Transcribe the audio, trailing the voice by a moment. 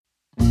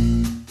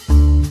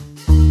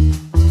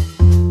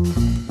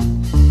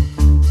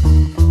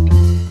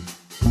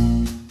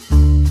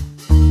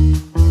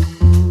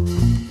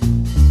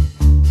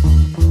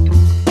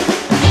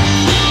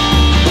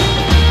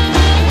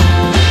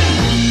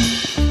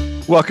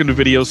Welcome to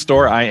Video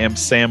Store. I am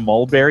Sam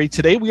Mulberry.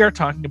 Today we are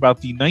talking about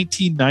the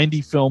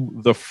 1990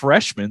 film The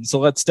Freshman. So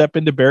let's step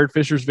into Barrett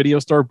Fisher's Video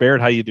Store.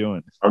 Barrett, how you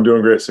doing? I'm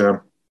doing great,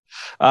 Sam.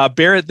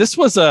 Barrett, this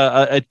was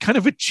a kind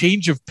of a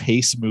change of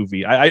pace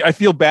movie. I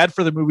feel bad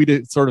for the movie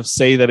to sort of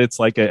say that it's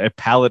like a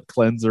palate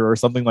cleanser or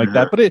something like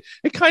that, but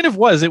it kind of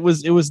was. It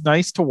was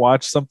nice to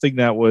watch something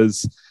that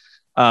was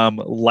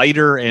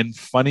lighter and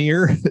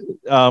funnier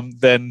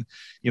than,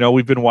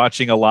 we've been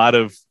watching a lot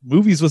of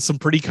movies with some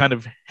pretty kind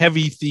of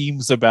heavy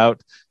themes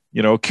about,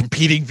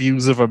 competing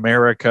views of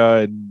America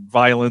and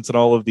violence and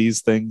all of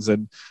these things.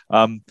 And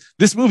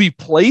this movie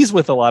plays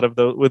with a lot of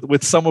those,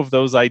 with some of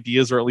those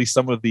ideas, or at least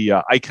some of the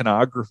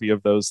iconography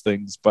of those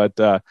things.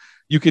 But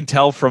you can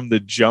tell from the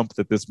jump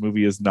that this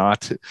movie is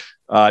not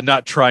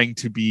trying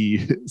to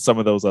be some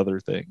of those other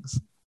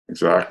things.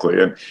 Exactly,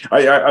 and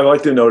I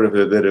like to note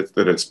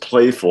that it's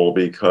playful,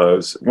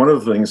 because one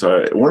of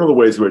the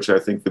ways in which I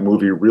think the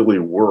movie really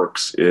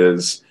works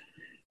is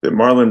that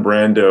Marlon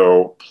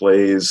Brando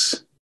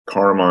plays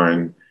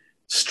Carmine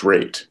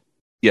straight.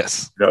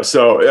 Yes.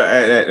 So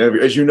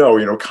as you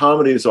know,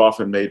 comedy is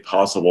often made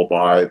possible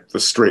by the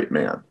straight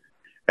man,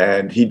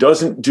 and he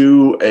doesn't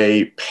do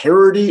a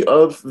parody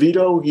of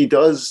Vito. He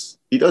does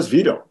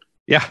Vito.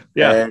 Yeah.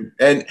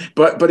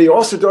 But he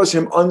also does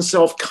him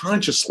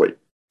unselfconsciously.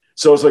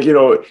 So it's like,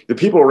 the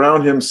people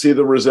around him see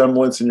the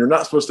resemblance, and you're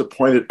not supposed to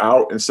point it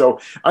out. And so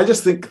I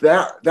just think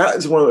that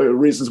is one of the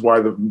reasons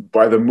why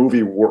the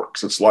movie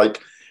works. It's like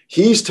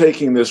he's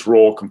taking this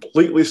role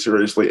completely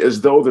seriously,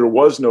 as though there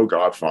was no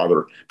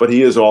Godfather, but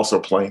he is also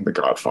playing the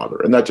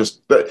Godfather. And that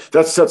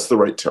sets the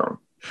right tone.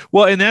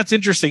 Well, and that's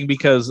interesting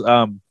because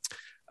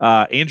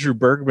Andrew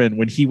Bergman,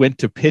 when he went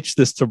to pitch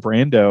this to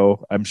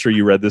Brando, I'm sure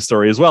you read this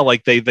story as well.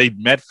 Like they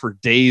met for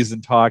days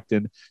and talked,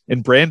 and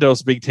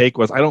Brando's big take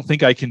was, I don't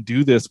think I can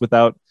do this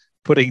without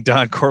putting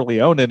Don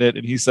Corleone in it.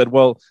 And he said,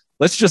 well,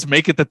 let's just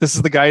make it that this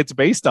is the guy it's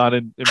based on.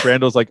 And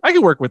Brando's like, I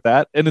can work with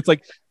that. And it's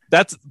like,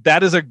 that's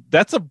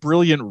a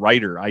brilliant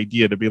writer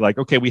idea, to be like,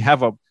 okay, we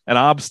have an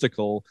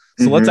obstacle,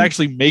 so let's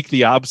actually make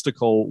the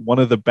obstacle one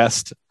of the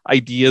best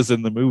ideas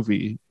in the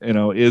movie.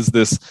 Is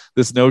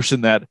this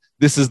notion that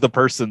this is the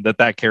person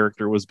that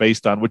character was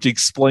based on, which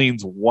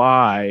explains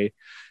why.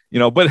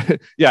 But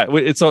yeah,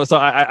 it's so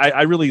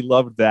I really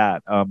loved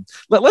that.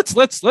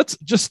 Let's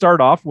just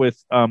start off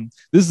with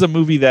this is a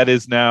movie that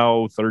is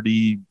now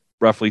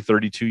roughly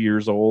 32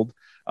 years old.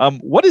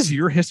 What is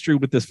your history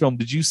with this film?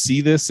 Did you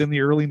see this in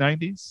the early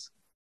 90s?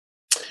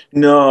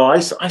 No, I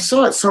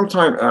saw it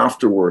sometime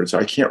afterwards.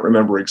 I can't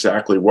remember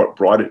exactly what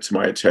brought it to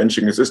my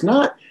attention, because it's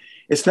not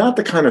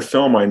the kind of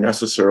film I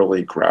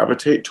necessarily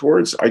gravitate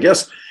towards. I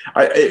guess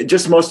it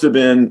just must have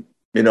been,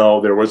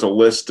 there was a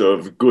list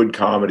of good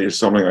comedy or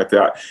something like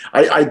that.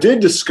 I did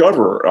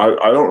discover,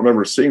 I don't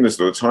remember seeing this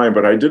at the time,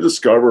 but I did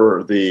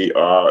discover the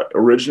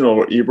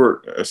original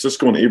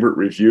Siskel and Ebert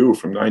review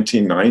from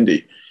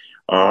 1990.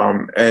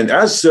 And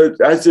as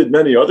did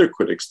many other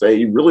critics,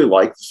 they really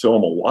liked the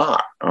film a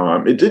lot.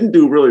 It didn't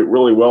do really,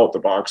 really well at the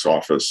box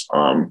office.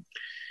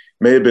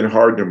 May have been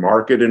hard to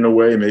market in a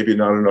way. Maybe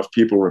not enough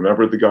people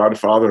remembered The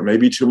Godfather.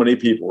 Maybe too many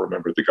people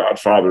remembered The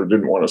Godfather and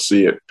didn't want to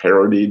see it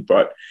parodied.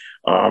 But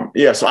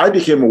so I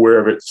became aware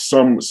of it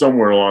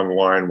somewhere along the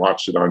line,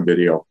 watched it on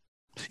video.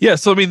 Yeah,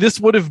 so I mean,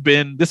 this would have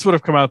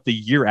come out the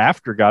year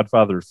after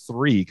Godfather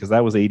 3, because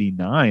that was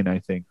 89, I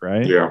think,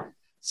 right? Yeah.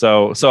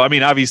 So I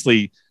mean,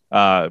 obviously,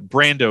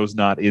 Brando's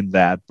not in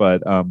that,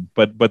 but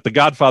The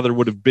Godfather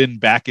would have been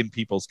back in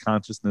people's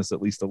consciousness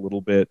at least a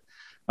little bit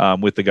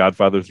with The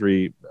Godfather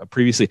 3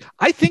 previously.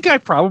 I think I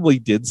probably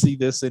did see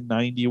this in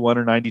 91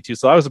 or 92.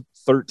 So I was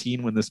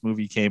 13 when this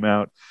movie came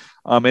out.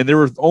 And there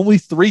were only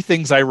 3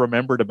 things I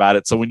remembered about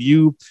it. So when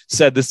you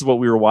said this is what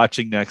we were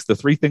watching next, the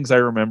 3 things I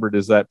remembered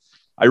is that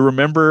I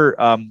remember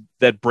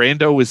that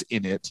Brando was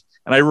in it.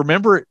 And I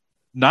remember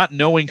not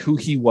knowing who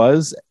he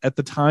was at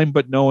the time,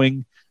 but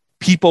knowing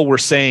people were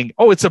saying,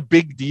 oh, it's a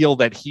big deal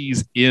that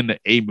he's in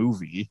a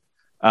movie,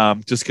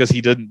 just because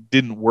he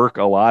didn't work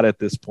a lot at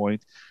this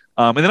point.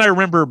 And then I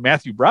remember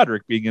Matthew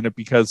Broderick being in it,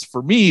 because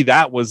for me,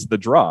 that was the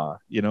draw,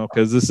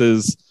 because this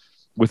is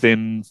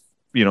within,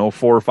 4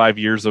 or 5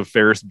 years of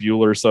Ferris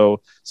Bueller.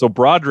 So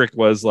Broderick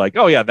was like,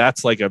 oh yeah,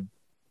 that's like a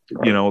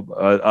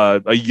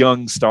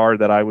young star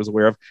that I was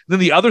aware of. And then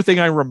the other thing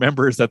I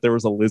remember is that there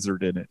was a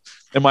lizard in it.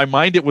 In my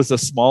mind, it was a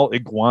small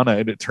iguana,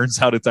 and it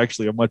turns out it's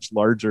actually a much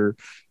larger,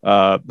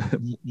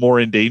 more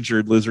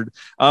endangered lizard.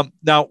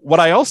 Now, what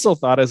I also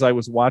thought as I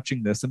was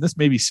watching this, and this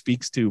maybe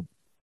speaks to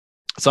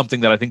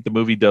something that I think the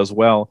movie does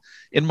well,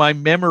 in my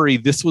memory,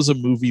 this was a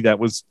movie that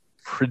was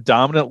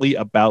predominantly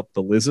about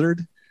the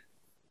lizard.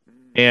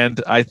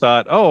 And I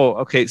thought, oh,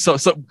 okay, so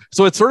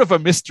it's sort of a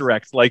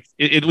misdirect, like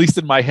at least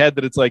in my head,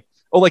 that it's like,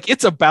 oh, like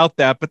it's about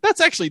that, but that's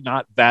actually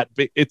not that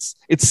big. It's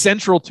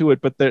central to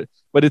it, but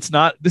it's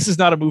not. This is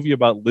not a movie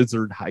about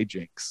lizard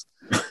hijinks,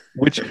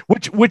 which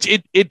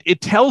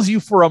it tells you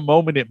for a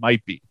moment it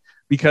might be,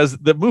 because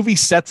the movie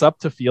sets up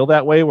to feel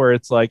that way, where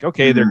it's like,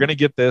 okay, they're going to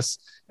get this.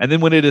 And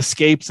then when it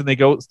escapes and they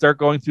start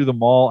going through the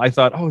mall, I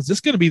thought, oh, is this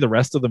going to be the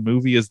rest of the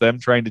movie, is them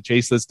trying to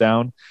chase this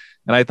down?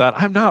 And I thought,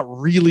 I'm not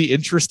really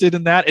interested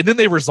in that. And then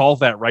they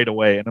resolve that right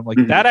away. And I'm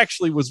like, that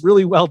actually was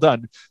really well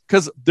done,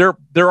 because there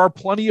are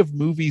plenty of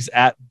movies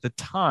at the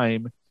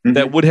time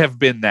that would have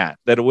been that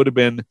it would have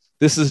been,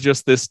 this is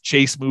just this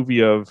chase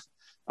movie of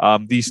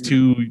these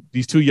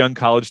two young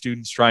college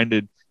students trying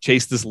to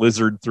chase this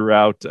lizard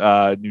throughout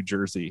New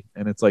Jersey.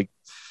 And it's like,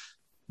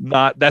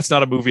 that's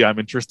not a movie I'm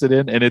interested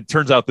in. And it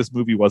turns out this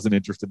movie wasn't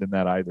interested in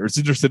that either. It's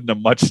interested in a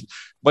much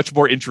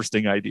more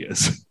interesting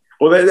ideas.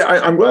 Well,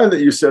 I'm glad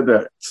that you said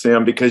that,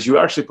 Sam, because you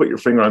actually put your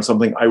finger on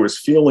something I was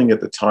feeling at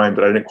the time,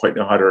 but I didn't quite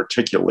know how to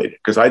articulate it,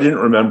 because I didn't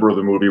remember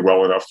the movie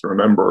well enough to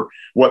remember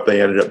what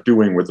they ended up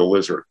doing with the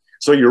lizard.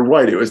 So you're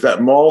right. It was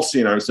that mall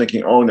scene. I was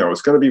thinking, oh no,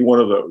 it's going to be one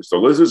of those. The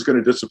lizard's going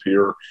to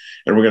disappear,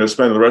 and we're going to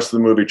spend the rest of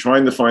the movie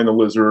trying to find the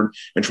lizard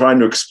and trying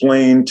to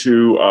explain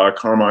to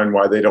Carmine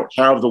why they don't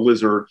have the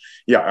lizard.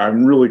 Yeah,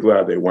 I'm really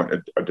glad they went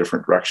a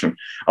different direction.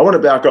 I want to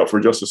back up for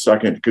just a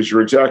second, because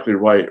you're exactly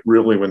right.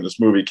 Really, when this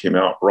movie came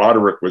out,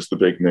 Roderick was the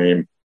big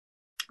name,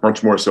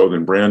 much more so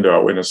than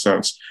Brando in a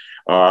sense.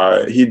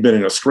 He'd been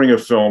in a string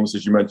of films,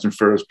 as you mentioned,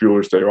 Ferris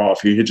Bueller's Day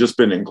Off. He had just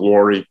been in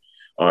Glory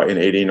in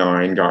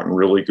 '89, gotten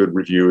really good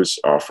reviews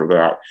for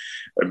that.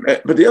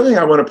 But the other thing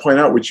I want to point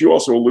out, which you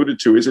also alluded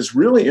to, is it's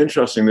really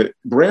interesting that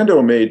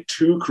Brando made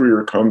 2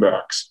 career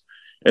comebacks,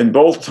 and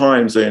both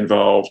times they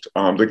involved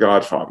The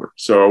Godfather.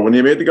 So when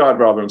he made The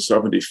Godfather in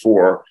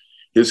 '74,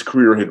 his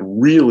career had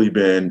really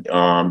been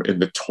in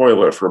the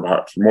toilet for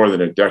more than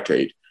a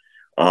decade.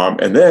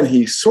 And then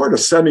he sort of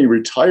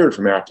semi-retired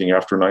from acting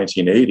after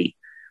 1980.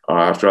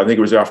 I think it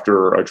was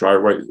after A Dry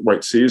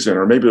White Season,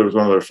 or maybe there was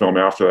one other film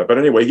after that. But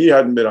anyway, he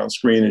hadn't been on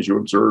screen, as you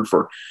observed,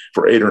 for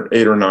 8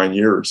 or 9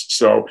 years.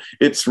 So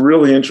it's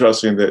really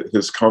interesting that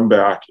his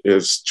comeback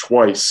is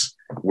twice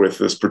with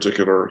this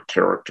particular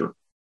character.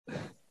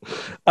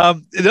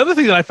 Another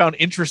thing that I found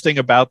interesting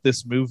about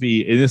this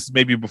movie, and this is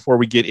maybe before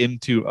we get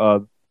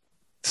into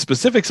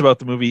specifics about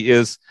the movie,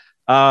 is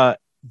the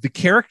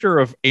character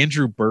of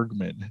Andrew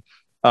Bergman.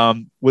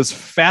 Was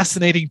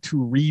fascinating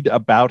to read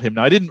about him.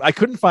 Now, I didn't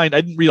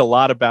read a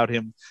lot about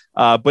him,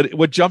 but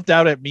what jumped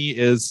out at me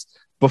is,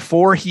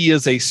 before he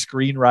is a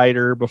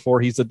screenwriter, before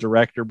he's a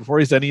director, before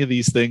he's any of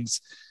these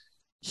things,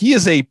 he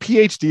is a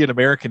PhD in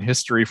American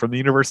history from the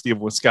University of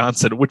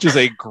Wisconsin, which is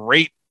a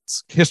great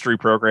history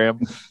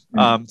program.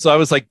 So I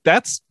was like,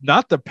 that's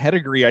not the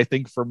pedigree, I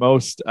think, for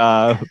most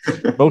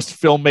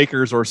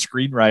filmmakers or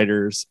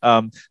screenwriters.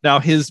 Now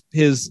his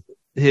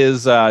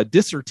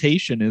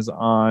dissertation is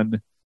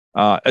on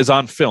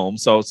film.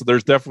 So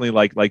there's definitely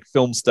like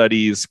film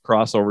studies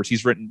crossovers. He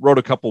wrote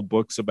a couple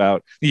books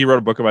he wrote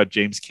a book about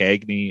James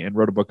Cagney, and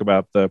wrote a book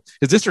about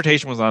his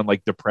dissertation was on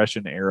like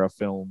Depression era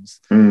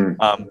films.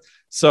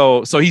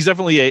 So he's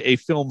definitely a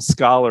film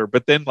scholar,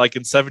 but then like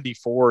in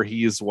 '74,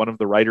 he is one of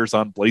the writers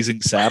on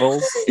Blazing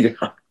Saddles,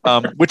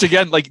 which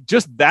again, like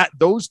just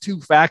those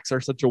two facts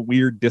are such a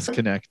weird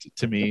disconnect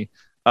to me.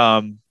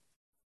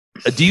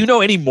 Do you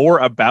know any more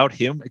about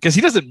him? Because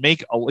he doesn't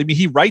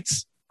he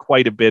writes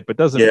quite a bit, but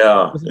doesn't. He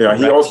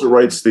also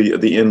writes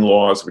the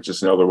In-Laws, which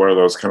is another one of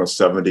those kind of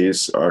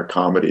 '70s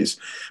comedies.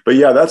 But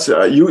yeah, that's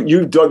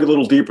you dug a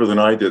little deeper than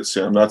I did,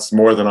 Sam. That's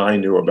more than I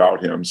knew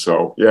about him.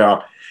 So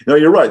yeah, no,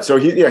 you're right. So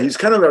he's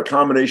kind of a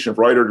combination of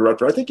writer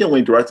director. I think he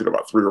only directed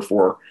about three or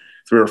four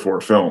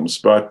films,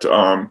 but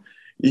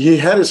he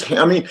had his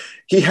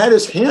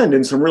hand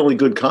in some really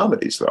good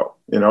comedies, though.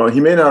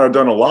 He may not have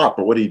done a lot,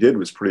 but what he did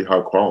was pretty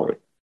high quality.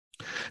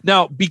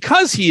 Now,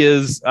 because he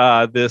is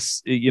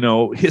this,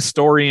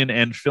 historian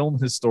and film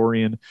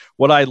historian,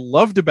 what I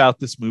loved about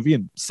this movie,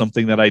 and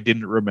something that I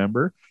didn't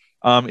remember,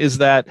 is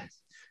that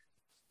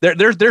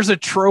there's a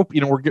trope.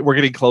 We're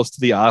getting close to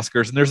the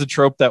Oscars, and there's a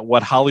trope that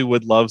what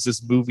Hollywood loves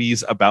is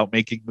movies about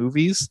making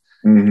movies.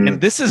 Mm-hmm.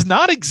 And this is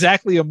not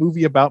exactly a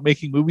movie about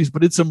making movies,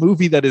 but it's a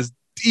movie that is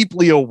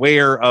deeply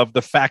aware of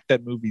the fact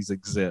that movies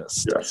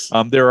exist. Yes.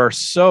 There are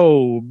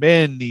so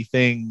many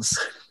things,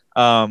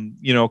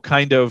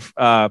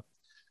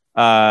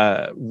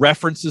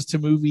 references to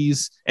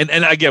movies, and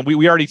again,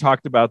 we already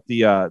talked about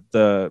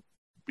the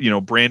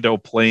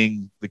Brando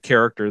playing the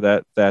character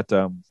that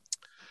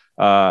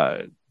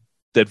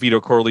Vito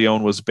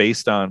Corleone was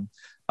based on.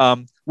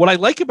 What I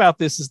like about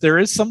this is there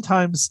is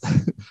sometimes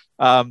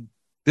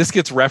this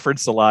gets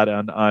referenced a lot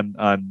on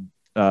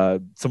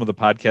some of the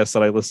podcasts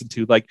that I listen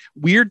to, like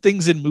weird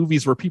things in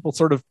movies where people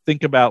sort of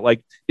think about,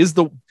 like,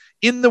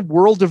 in the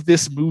world of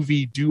this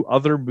movie, do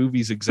other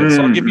movies exist?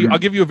 So I'll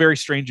give you a very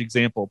strange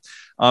example.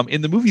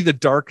 In the movie The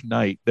Dark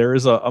Knight, there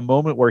is a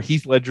moment where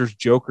Heath Ledger's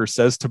Joker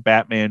says to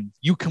Batman,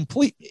 "You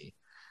complete me,"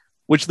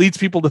 which leads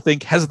people to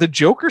think, has the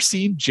Joker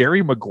seen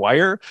Jerry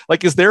Maguire?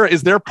 Like, is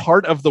there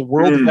part of the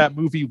world of that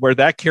movie where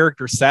that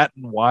character sat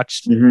and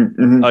watched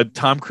a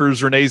Tom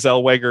Cruise, Renee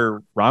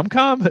Zellweger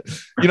rom-com?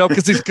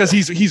 Because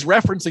he's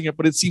referencing it,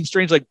 but it seems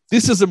strange. Like,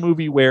 this is a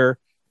movie where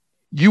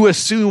you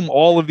assume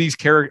all these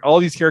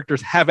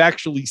characters have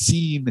actually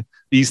seen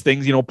these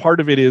things. Part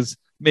of it is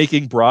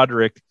making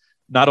Broderick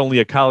not only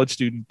a college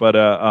student but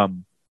a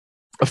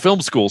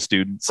film school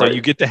student. So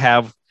you get to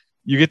have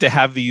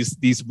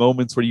these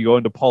moments where you go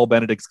into Paul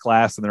Benedict's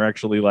class and they're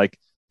actually like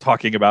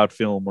talking about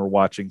film or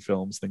watching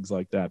films, things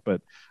like that.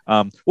 But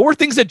what were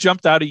things that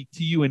jumped out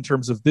to you in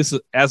terms of this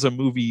as a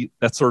movie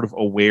that's sort of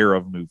aware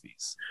of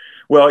movies?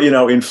 Well,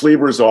 in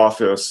Flieber's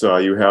office,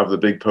 you have the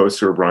big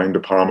poster of Brian De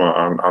Palma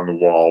on the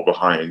wall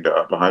behind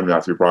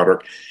Matthew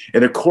Broderick.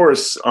 And of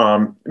course,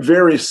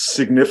 very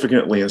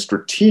significantly and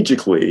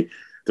strategically,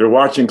 they're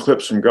watching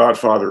clips from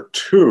Godfather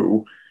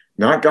 2,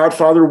 not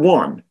Godfather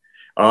 1.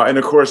 And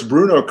of course,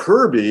 Bruno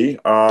Kirby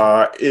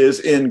is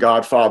in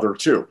Godfather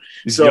 2.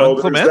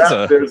 So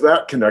there's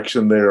that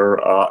connection there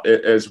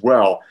as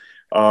well.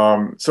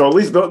 So at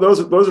least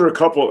those are a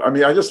couple. I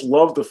mean, I just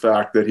love the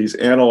fact that he's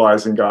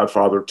analyzing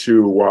Godfather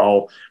 2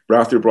 while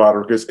Matthew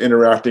Broderick is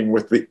interacting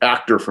with the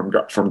actor from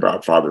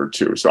Godfather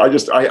 2. So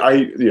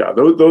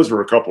those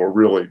were a couple of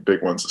really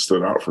big ones that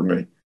stood out for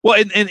me.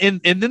 Well,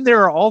 and then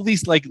there are all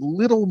these like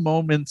little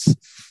moments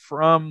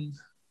from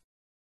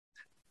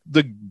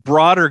the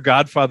broader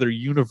Godfather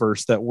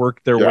universe that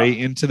work their way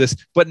into this,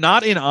 but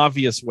not in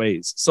obvious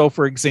ways. So,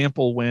 for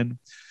example, when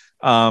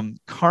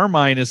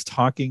Carmine is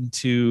talking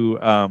to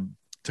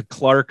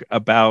Clark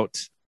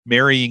about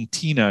marrying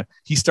Tina,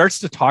 he starts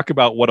to talk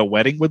about what a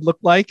wedding would look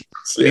like.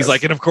 Yes. And he's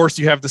like, and of course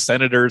you have the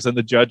senators and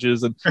the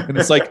judges, and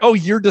it's like, oh,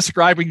 you're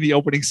describing the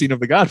opening scene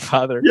of The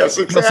Godfather. Yes,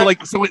 exactly.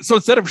 So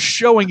instead of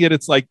showing it,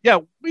 it's like, yeah,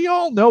 we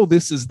all know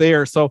this is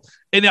there. So,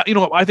 and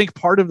I think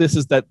part of this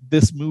is that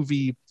this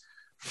movie,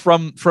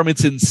 from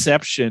its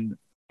inception,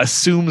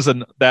 assumes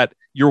that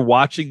you're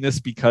watching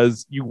this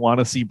because you want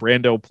to see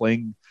Brando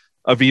playing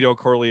a Vito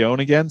Corleone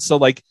again. So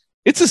like,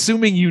 it's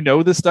assuming you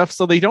know this stuff,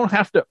 so they don't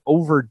have to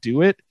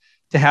overdo it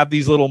to have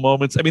these little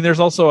moments. I mean, there's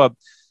also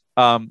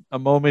a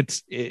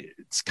moment,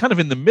 it's kind of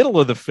in the middle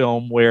of the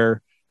film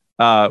where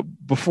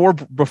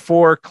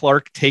before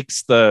Clark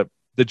takes the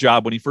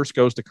job, when he first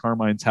goes to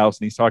Carmine's house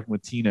and he's talking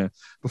with Tina,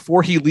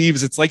 before he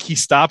leaves, it's like he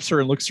stops her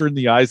and looks her in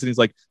the eyes and he's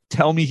like,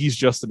 tell me he's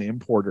just an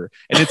importer.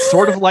 And it's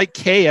sort of like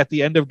Kay at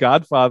the end of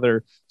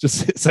Godfather,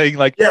 just saying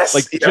like,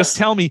 just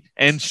tell me.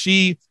 And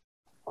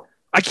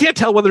I can't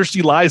tell whether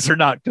she lies or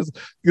not because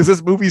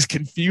this movie's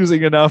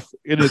confusing enough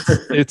in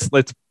its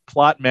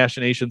plot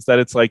machinations that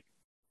it's like,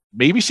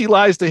 maybe she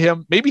lies to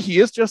him. Maybe he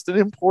is just an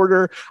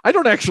importer. I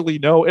don't actually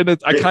know. And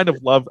I kind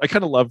of love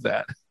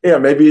that. Yeah,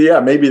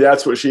 maybe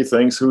that's what she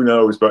thinks. Who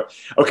knows? But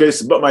okay.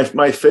 So, but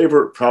my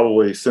favorite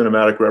probably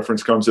cinematic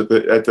reference comes at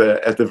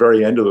the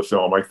very end of the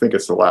film. I think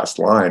it's the last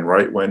line,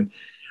 right? When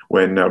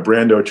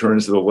Brando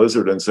turns to the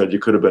lizard and said, "You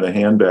could have been a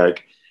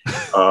handbag."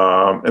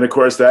 And of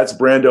course, that's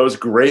Brando's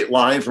great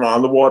line from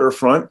On the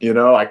Waterfront.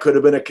 I could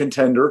have been a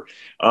contender.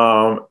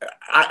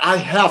 I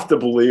have to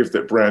believe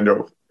that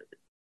Brando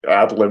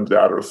ad-libbed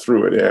that or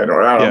threw it in,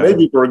 or I don't know,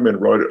 maybe Bergman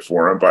wrote it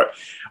for him, but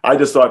I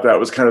just thought that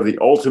was kind of the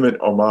ultimate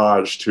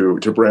homage to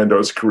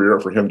Brando's career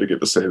for him to get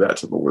to say that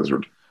to the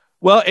lizard.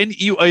 Well, and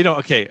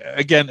okay,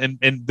 again,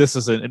 and this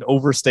is an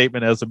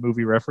overstatement as a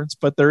movie reference,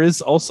 but there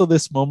is also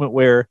this moment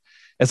where,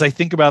 as I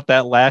think about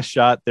that last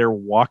shot, they're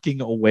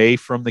walking away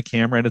from the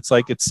camera, and it's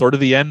sort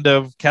of the end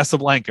of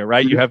Casablanca,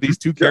 right? You have these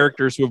two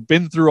characters who have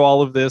been through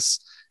all of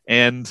this,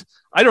 and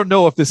I don't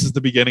know if this is the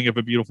beginning of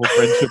a beautiful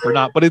friendship or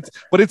not, but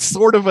it's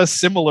sort of a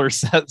similar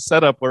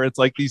setup where it's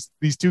like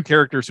these two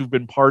characters who've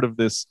been part of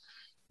this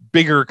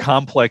bigger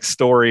complex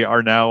story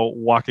are now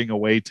walking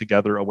away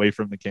together away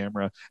from the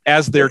camera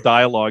as their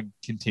dialogue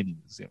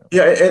continues.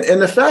 Yeah, and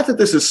the fact that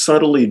this is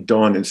subtly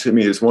done, and to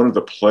me, is one of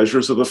the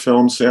pleasures of the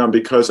film, Sam,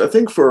 because I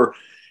think for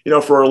a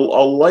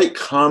light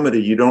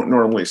comedy, you don't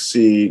normally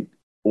see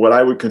what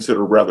I would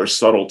consider rather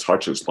subtle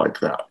touches like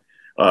that.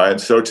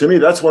 And so to me,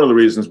 that's one of the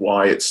reasons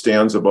why it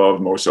stands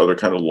above most other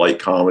kind of light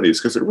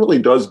comedies, because it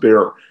really does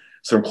bear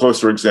some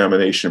closer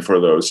examination for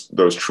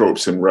those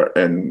tropes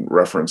and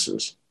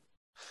references.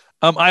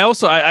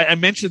 I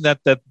mentioned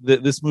that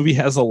this movie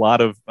has a lot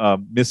of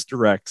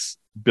misdirects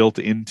built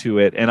into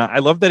it. And I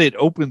love that it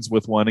opens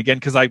with one, again,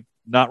 because I'm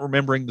not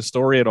remembering the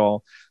story at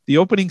all. The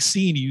opening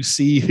scene, you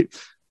see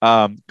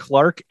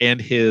Clark and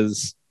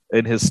his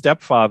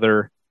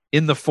stepfather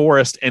in the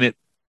forest, and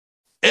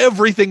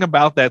everything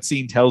about that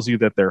scene tells you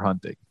that they're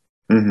hunting.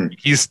 Mm-hmm.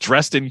 He's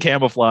dressed in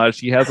camouflage.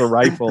 He has a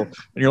rifle, and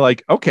you're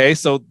like, okay,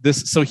 so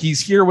he's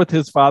here with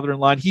his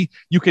father-in-law. And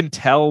you can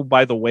tell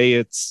by the way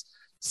it's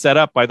set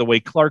up, by the way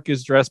Clark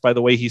is dressed, by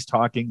the way he's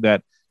talking,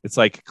 that it's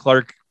like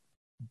Clark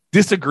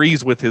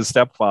disagrees with his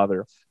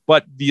stepfather.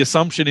 But the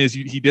assumption is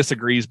he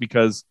disagrees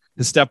because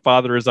his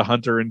stepfather is a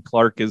hunter and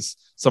Clark is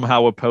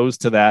somehow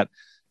opposed to that.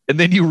 And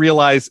then you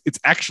realize it's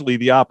actually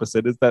the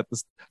opposite, is that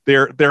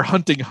they're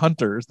hunting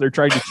hunters. They're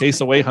trying to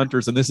chase away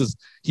hunters. And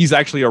he's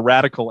actually a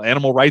radical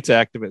animal rights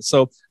activist.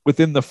 So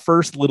within the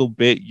first little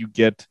bit, you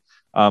get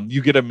a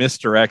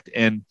misdirect,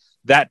 and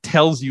that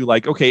tells you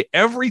like, okay,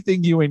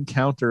 everything you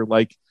encounter,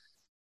 like,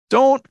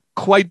 don't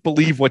quite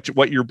believe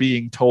what you're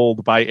being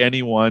told by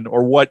anyone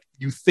or what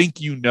you think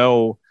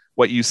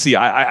what you see.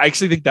 I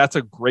actually think that's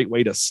a great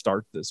way to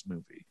start this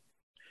movie.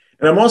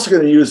 And I'm also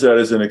going to use that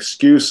as an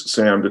excuse,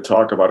 Sam, to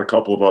talk about a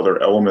couple of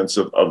other elements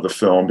of the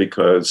film,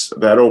 because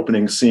that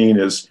opening scene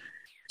is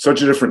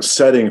such a different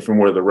setting from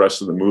where the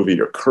rest of the movie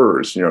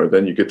occurs. You know,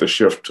 then you get the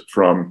shift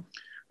from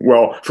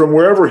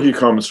wherever he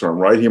comes from,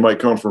 right? He might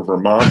come from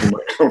Vermont, he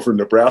might come from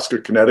Nebraska,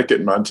 Connecticut,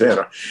 and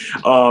Montana.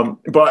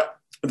 But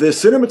the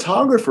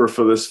cinematographer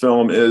for this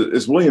film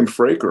is William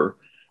Fraker.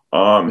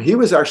 He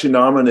was actually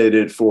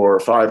nominated for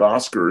 5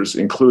 Oscars,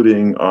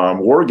 including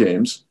War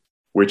Games,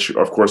 which,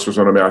 of course, was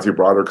one of Matthew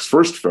Broderick's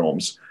first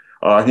films.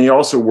 He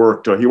also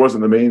worked, he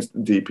wasn't the main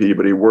DP,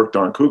 but he worked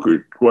on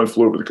One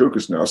Flew Over the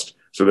Cuckoo's Nest.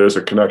 So there's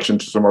a connection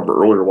to some of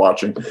our earlier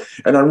watching.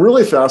 And I'm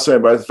really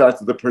fascinated by the fact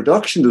that the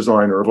production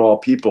designer of all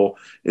people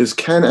is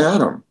Ken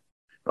Adam.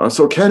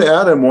 So Ken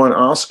Adam won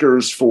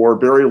Oscars for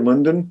Barry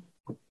Lyndon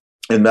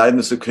and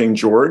Madness of King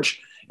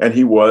George. And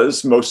he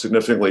was, most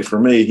significantly for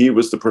me, he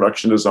was the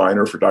production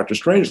designer for Dr.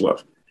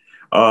 Strangelove.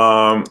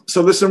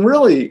 So there's some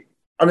really,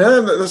 I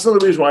mean, that's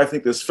another reason why I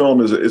think this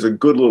film is a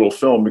good little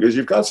film, because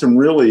you've got some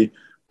really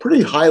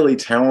pretty highly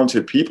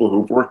talented people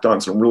who've worked on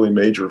some really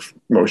major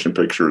motion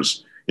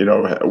pictures, you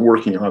know,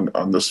 working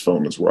on this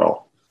film as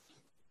well.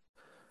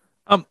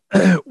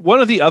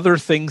 One of the other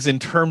things in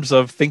terms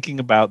of thinking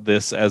about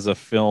this as a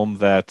film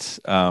that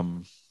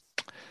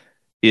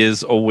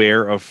is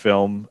aware of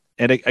film,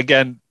 and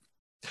again,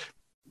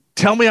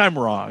 tell me I'm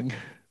wrong,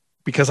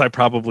 because I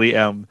probably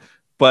am,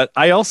 but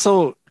I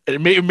also,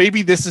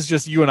 maybe this is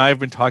just you and I have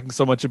been talking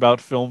so much about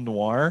film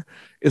noir,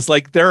 is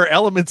like there are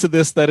elements of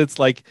this that it's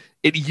like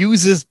it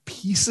uses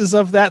pieces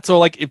of that. So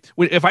like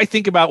if I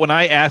think about, when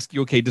I ask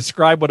you, okay,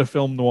 describe what a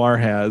film noir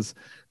has,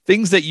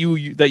 things that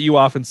you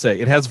often say,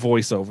 it has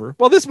voiceover.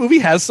 Well, this movie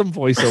has some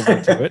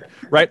voiceover to it,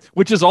 right?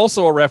 Which is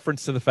also a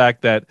reference to the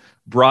fact that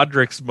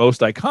Broderick's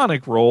most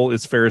iconic role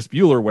is Ferris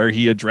Bueller, where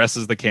he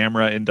addresses the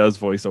camera and does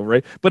voiceover,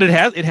 right? But it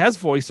has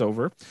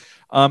voiceover.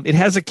 It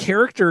has a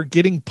character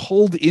getting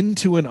pulled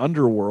into an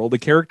underworld, a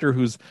character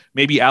who's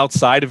maybe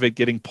outside of it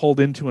getting pulled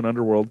into an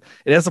underworld.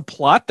 It has a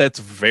plot that's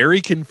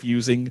very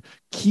confusing,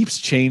 keeps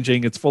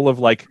changing. It's full of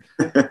like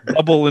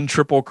double and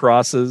triple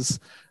crosses.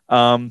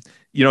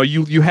 You know,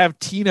 you have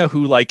Tina,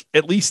 who like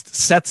at least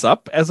sets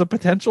up as a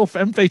potential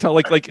femme fatale,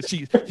 like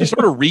she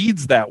sort of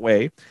reads that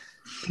way.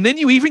 And then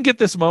you even get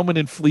this moment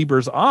in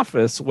Fleaber's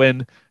office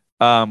when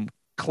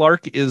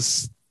Clark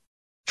is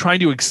trying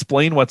to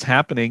explain what's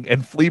happening,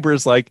 and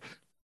Fleaber's like,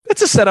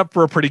 it's a setup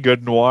for a pretty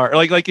good noir.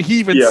 Like he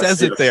even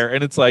says it there,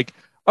 and it's like,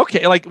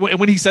 okay, like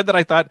when he said that,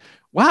 I thought,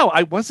 wow,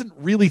 I wasn't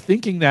really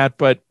thinking that,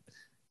 but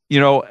you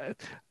know.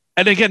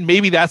 And again,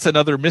 maybe that's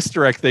another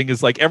misdirect thing,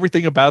 is like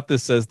everything about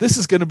this says this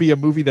is going to be a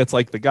movie that's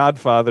like The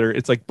Godfather.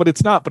 It's like, but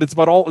it's not, but it's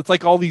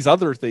like all these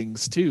other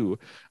things too.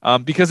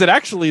 Because it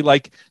actually,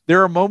 like,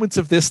 there are moments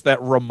of this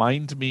that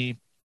remind me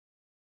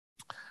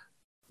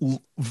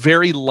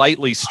very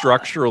lightly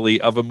structurally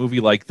of a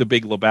movie like The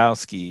Big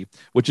Lebowski,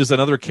 which is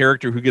another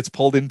character who gets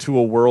pulled into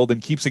a world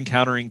and keeps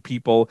encountering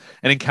people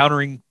and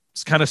encountering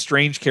kind of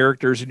strange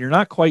characters. And you're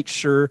not quite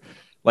sure,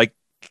 like,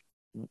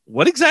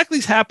 what exactly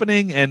is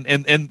happening, and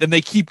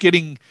they keep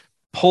getting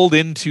pulled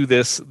into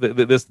this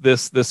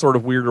sort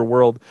of weirder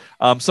world.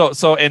 So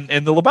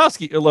the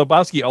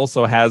Lebowski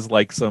also has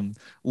like some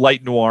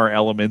light noir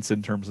elements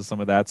in terms of some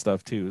of that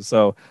stuff too.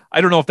 So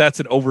I don't know if that's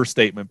an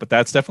overstatement, but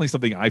that's definitely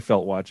something I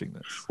felt watching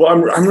this. Well,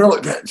 I'm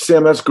really,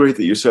 Sam, that's great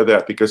that you said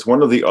that, because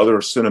one of the other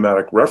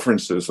cinematic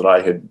references that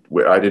I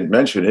didn't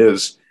mention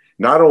is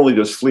not only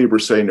does Fleaber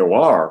say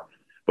noir,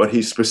 but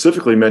he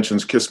specifically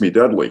mentions Kiss Me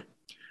Deadly,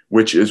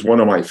 which is one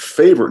of my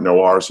favorite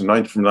noirs from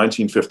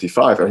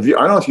 1955. I don't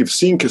know if you've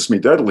seen Kiss Me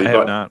Deadly, I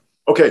have not.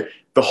 Okay,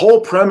 the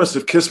whole premise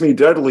of Kiss Me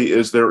Deadly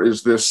is there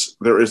is this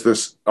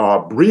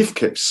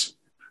briefcase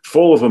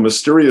full of a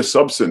mysterious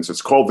substance.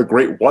 It's called the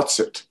Great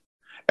What's-It,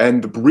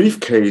 and the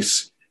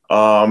briefcase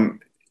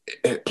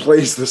it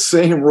plays the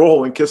same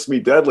role in Kiss Me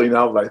Deadly,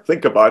 now that I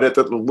think about it,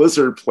 that the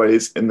lizard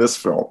plays in this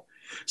film.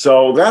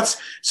 So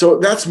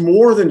that's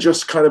more than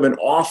just kind of an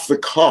off the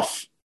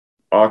cuff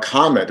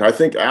comment. I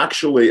think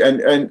actually,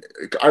 and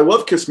I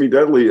love Kiss Me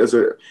Deadly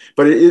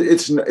but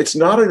it's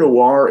not a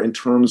noir in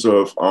terms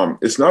of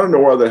it's not a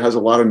noir that has a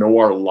lot of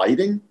noir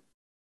lighting.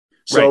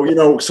 So, right. You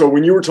know, so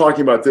when you were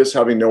talking about this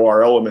having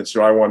noir elements,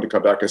 you know, I wanted to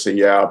come back and say,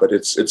 yeah, but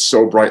it's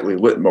so brightly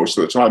lit most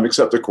of the time,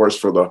 except of course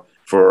for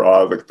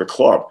the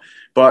club.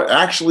 But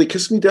actually,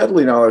 Kiss Me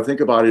Deadly, now that I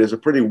think about it, is a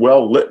pretty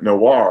well lit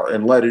noir,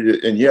 and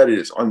yet it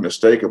is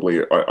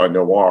unmistakably a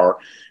noir.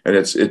 And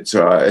it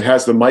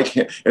has the Mike,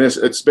 and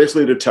it's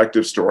basically a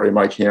detective story.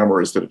 Mike Hammer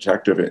is the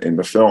detective in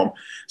the film.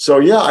 So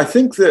yeah, I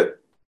think that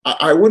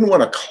I wouldn't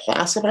want to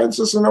classify this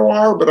as a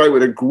noir, but I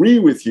would agree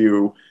with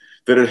you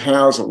that it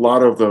has a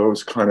lot of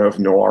those kind of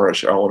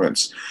noirish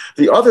elements.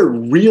 The other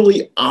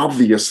really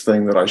obvious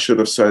thing that I should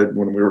have said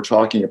when we were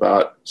talking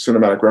about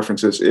cinematic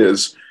references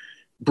is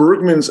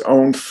Bergman's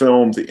own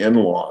film, The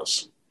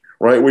In-Laws,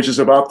 right? Which is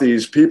about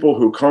these people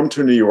who come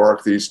to New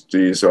York, these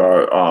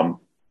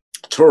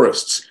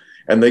tourists,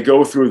 and they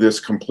go through this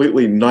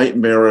completely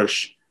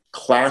nightmarish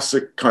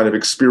classic kind of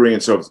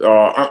experience of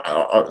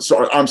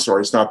sorry, I'm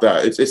sorry, it's not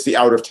that, it's the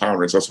out of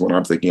towners. That's what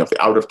I'm thinking of,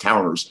 the out of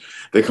towners.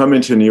 They come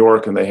into New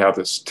York and they have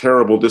this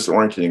terrible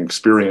disorienting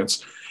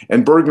experience,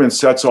 and Bergman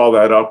sets all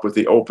that up with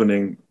the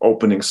opening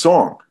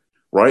song,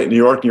 right? New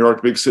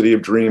York, big city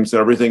of dreams, and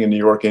everything in New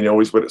York ain't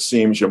always what it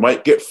seems. You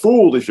might get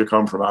fooled if you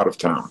come from out of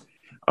town.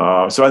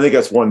 So I think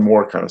that's one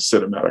more kind of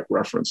cinematic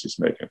reference he's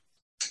making.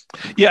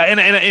 Yeah, and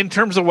in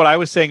terms of what I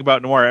was saying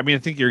about noir, I mean, I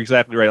think you're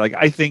exactly right. Like,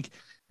 I think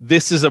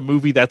this is a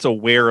movie that's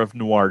aware of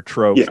noir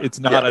tropes. Yeah,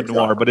 it's not a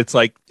noir, but it's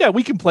like, yeah,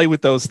 we can play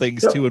with those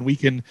things too, and we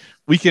can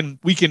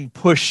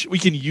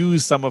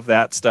use some of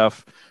that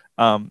stuff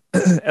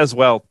as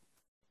well.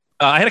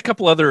 I had a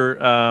couple other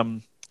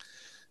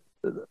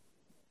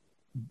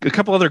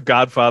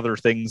Godfather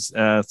things.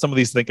 Some of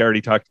these I think I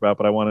already talked about,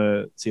 but I want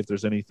to see if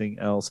there's anything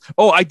else.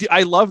 Oh,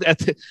 I loved at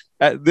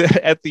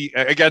the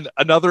again,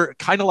 another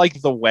kind of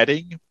like The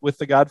Wedding with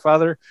the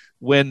Godfather,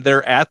 when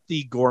they're at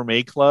the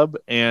gourmet club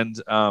and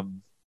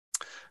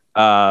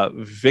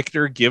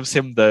Victor gives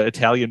him the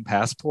Italian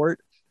passport.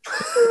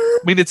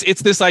 I mean,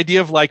 it's this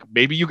idea of like,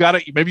 maybe you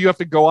have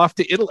to go off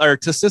to Italy or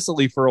to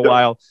Sicily for a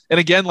while. And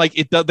again, like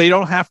they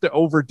don't have to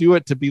overdo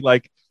it to be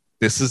like,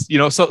 this is,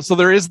 so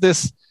there is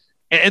this,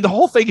 and the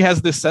whole thing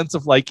has this sense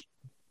of like,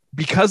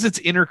 because it's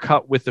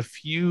intercut with a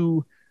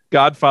few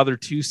Godfather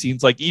 2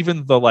 scenes, like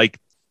even the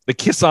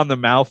kiss on the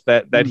mouth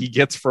that he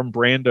gets from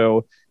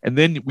Brando. And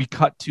then we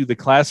cut to the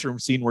classroom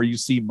scene where you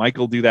see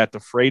Michael do that to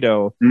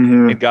Fredo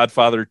in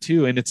Godfather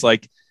 2. And it's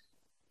like,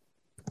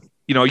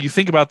 you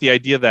think about the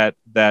idea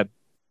that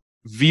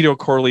Vito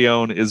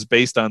Corleone is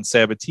based on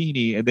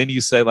Sabatini. And then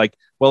you say like,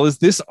 well, is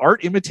this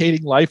art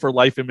imitating life or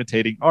life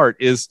imitating art?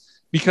 Is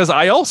because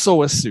I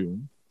also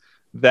assume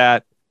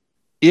that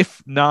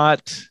if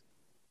not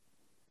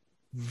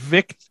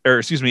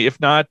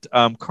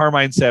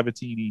Carmine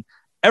Sabatini,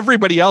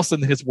 everybody else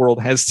in his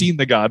world has seen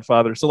The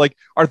Godfather. So like,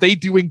 are they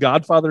doing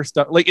Godfather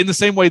stuff? Like in the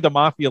same way the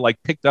Mafia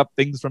like picked up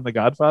things from The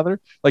Godfather,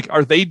 like,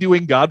 are they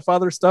doing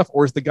Godfather stuff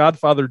or is The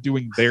Godfather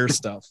doing their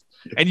stuff?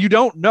 And you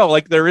don't know,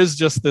 like, there is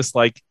just this,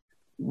 like,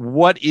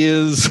 what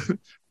is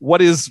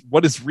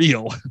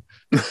real?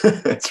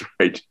 That's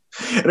right.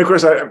 And of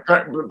course,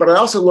 but I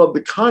also love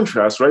the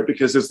contrast, right?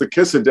 Because there's the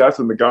kiss of death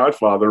in The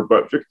Godfather,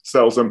 but Victor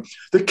tells him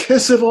the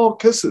kiss of all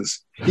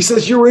kisses. He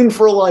says, you're in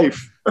for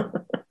life.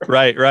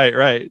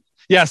 Right.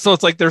 Yeah. So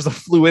it's like, there's a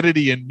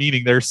fluidity in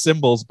meaning. There's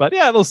symbols, but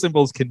yeah, those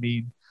symbols can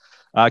mean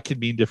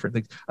different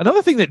things.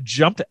 Another thing that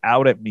jumped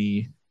out at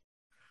me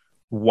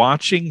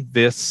watching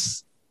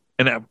this,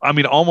 and I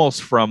mean,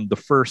 almost from the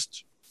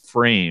first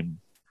frame,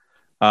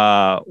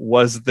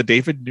 was the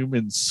David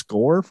Newman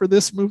score for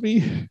this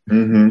movie,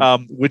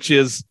 which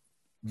is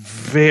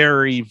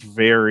very,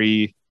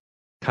 very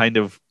kind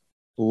of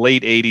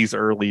late 80s,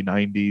 early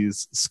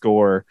 90s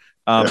score.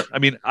 I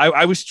mean,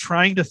 I was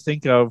trying to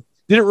think of,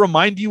 did it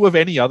remind you of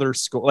any other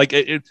score? Like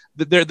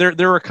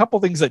there are a couple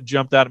things that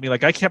jumped out at me.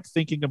 Like I kept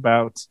thinking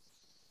about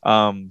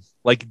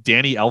like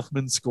Danny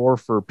Elfman's score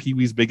for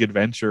Pee-wee's Big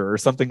Adventure or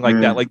something like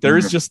that. Like there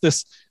is just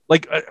this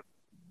like,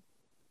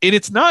 and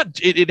it's not,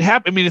 it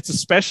happened. I mean, it's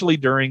especially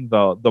during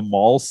the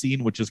mall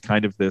scene, which is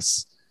kind of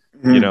this,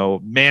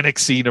 manic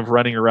scene of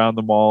running around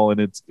the mall, and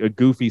it's a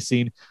goofy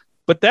scene.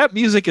 But that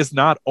music is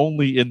not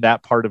only in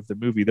that part of the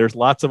movie. There's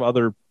lots of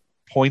other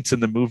points in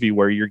the movie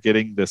where you're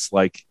getting this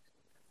like,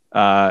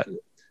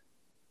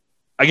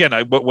 again,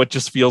 what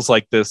just feels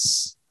like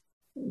this,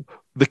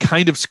 the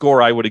kind of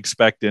score I would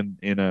expect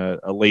in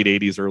a late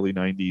 80s, early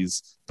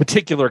 90s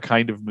particular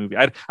kind of movie.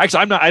 I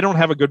don't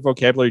have a good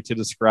vocabulary to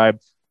describe.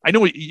 I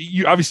know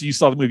you obviously you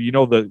saw the movie,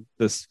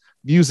 this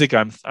music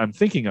I'm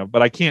thinking of,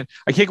 but I can't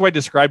quite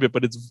describe it,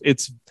 but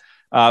it's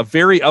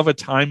very of a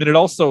time. And it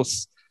also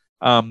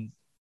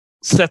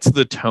sets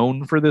the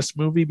tone for this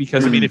movie,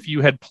 because I mean, if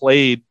you had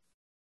played,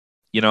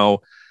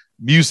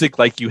 music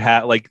like you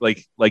had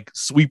like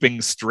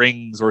sweeping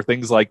strings or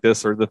things like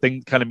this, or the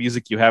kind of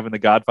music you have in The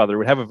Godfather,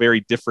 would have a very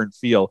different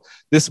feel.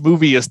 This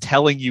movie is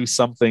telling you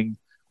something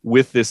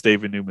with this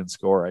David Newman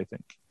score, I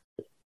think.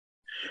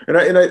 And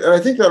I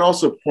think that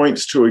also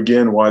points to,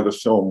 again, why the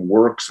film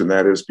works, and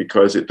that is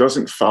because it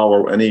doesn't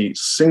follow any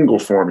single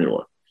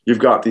formula. You've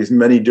got these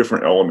many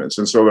different elements.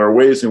 And so there are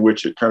ways in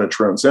which it kind of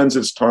transcends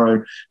its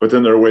time, but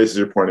then there are ways, as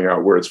you're pointing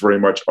out, where it's very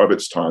much of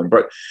its time.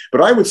 But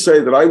I would say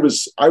that I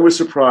was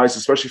surprised,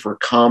 especially for a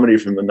comedy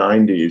from the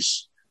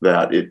 90s,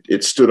 that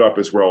it stood up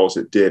as well as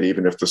it did,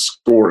 even if the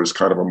score is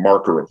kind of a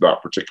marker of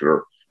that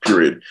particular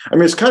period. I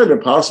mean, it's kind of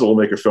impossible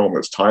to make a film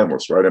that's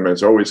timeless, right? I mean,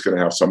 it's always going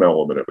to have some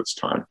element of its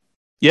time.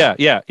 Yeah.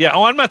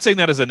 Oh, I'm not saying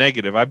that as a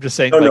negative. I'm just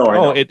saying,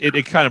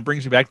 it kind of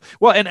brings me back.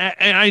 Well, and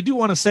I do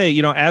want to say,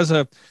 as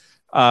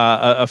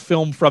a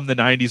film from the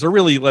 90s, or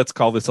really let's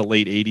call this a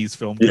late 80s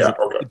film, because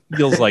it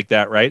feels like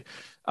that, right?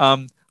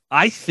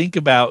 I think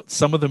about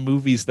some of the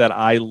movies that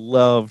I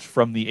loved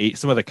from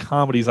some of the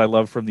comedies I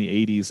loved from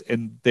the 80s,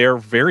 and they're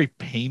very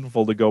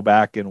painful to go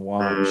back and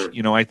watch.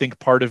 I think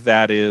part of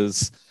that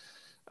is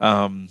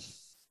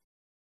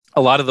a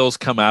lot of those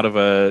come out of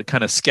a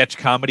kind of sketch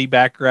comedy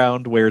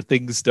background where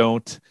things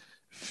don't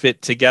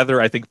fit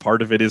together. I think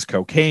part of it is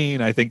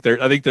cocaine. I think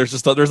there's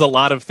a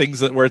lot of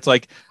things where it's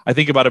like, I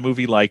think about a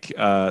movie like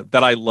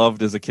that I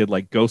loved as a kid,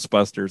 like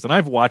Ghostbusters, and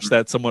I've watched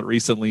that somewhat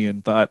recently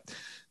and thought,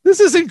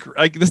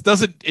 this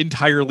doesn't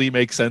entirely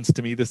make sense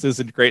to me. This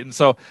isn't great. And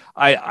so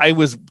I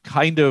was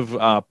kind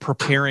of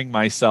preparing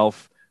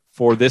myself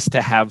for this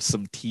to have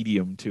some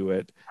tedium to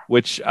it,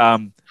 which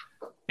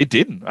it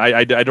didn't.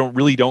 I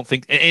don't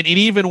think, and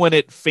even when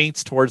it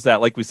faints towards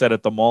that, like we said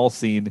at the mall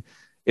scene,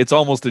 it's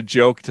almost a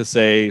joke to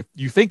say,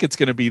 you think it's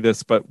going to be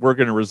this, but we're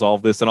going to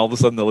resolve this. And all of a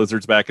sudden the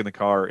lizard's back in the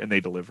car and they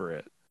deliver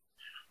it.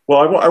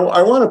 Well,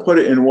 I want to put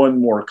it in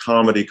one more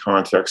comedy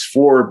context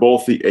for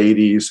both the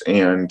 80s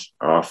and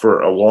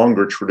for a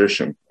longer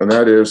tradition. And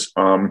that is,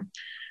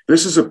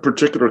 this is a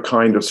particular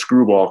kind of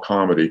screwball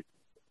comedy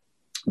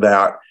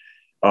that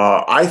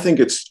I think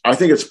its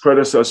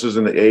predecessors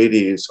in the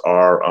 80s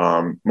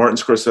are Martin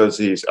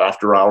Scorsese's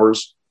After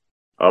Hours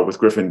with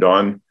Griffin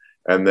Dunne,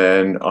 and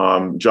then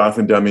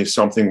Jonathan Demme's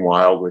Something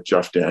Wild with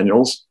Jeff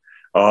Daniels.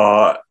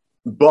 But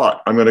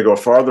I'm going to go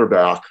farther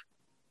back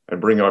and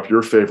bring up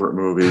your favorite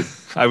movie.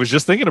 I was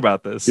just thinking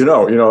about this. I'm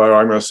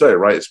going to say,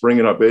 right? It's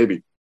Bringing Up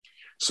Baby.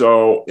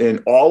 So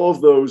in all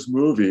of those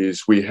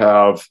movies, we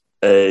have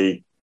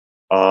an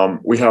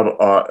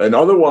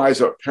otherwise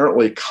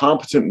apparently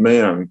competent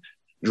man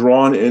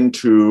drawn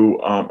into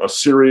a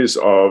series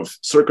of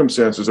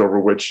circumstances over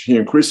which he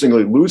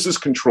increasingly loses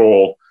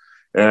control,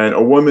 and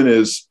a woman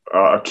is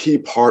a key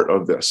part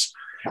of this.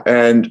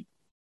 And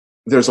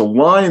there's a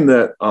line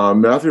that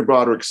Matthew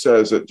Broderick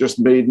says that just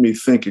made me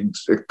think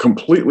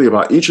completely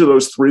about each of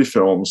those three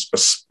films,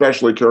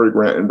 especially Cary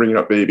Grant and Bringing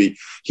Up Baby.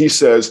 He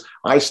says,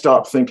 I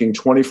stopped thinking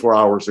 24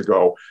 hours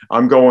ago.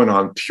 I'm going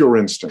on pure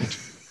instinct.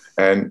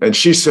 And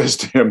she says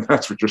to him,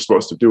 that's what you're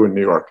supposed to do in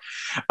New York.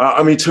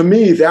 To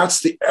me, that's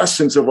the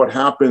essence of what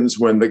happens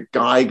when the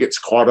guy gets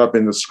caught up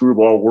in the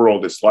screwball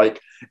world. It's like,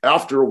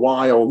 after a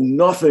while,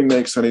 nothing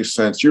makes any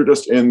sense. You're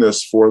just in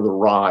this for the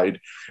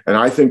ride. And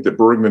I think that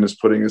Bergman is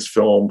putting his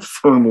film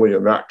firmly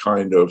in that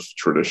kind of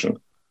tradition.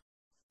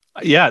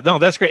 Yeah, no,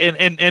 that's great.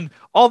 And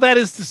all that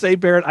is to say,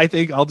 Barrett, I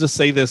think I'll just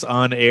say this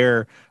on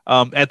air.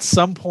 At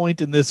some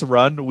point in this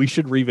run, we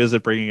should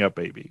revisit Bringing Up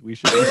Baby. We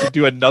should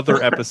do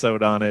another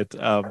episode on it.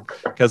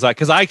 Because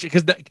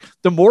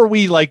the more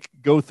we like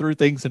go through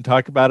things and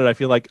talk about it, I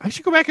feel like I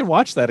should go back and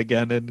watch that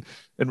again and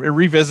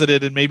revisit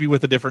it, and maybe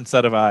with a different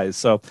set of eyes.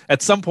 So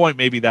at some point,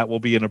 maybe that will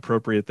be an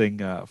appropriate thing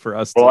for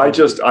us. Well, I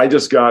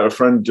just got, a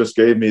friend just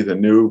gave me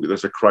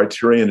there's a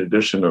Criterion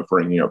edition of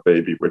Bringing Up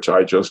Baby, which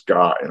I just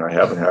got, and I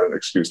haven't had an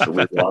excuse to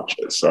rewatch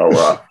it. So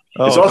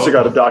it's also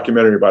got a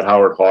documentary about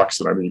Howard Hawks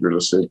that I'm eager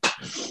to see.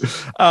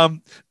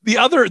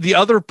 The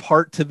other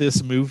part to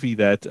this movie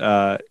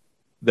that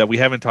we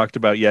haven't talked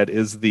about yet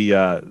is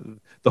the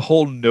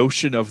whole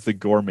notion of the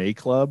gourmet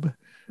club.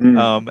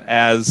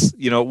 As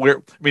you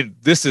know,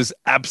 this is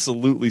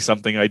absolutely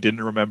something I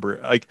didn't remember.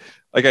 Like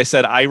I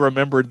said, I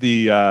remembered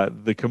the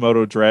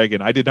Komodo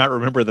dragon. I did not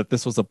remember that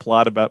this was a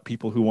plot about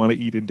people who want to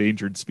eat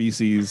endangered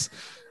species.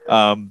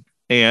 So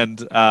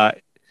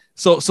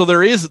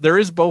there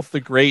is both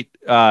the great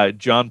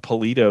John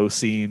Polito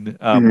scene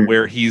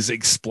where he's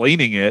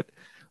explaining it,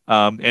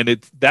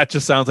 and that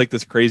just sounds like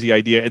this crazy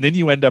idea, and then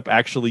you end up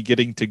actually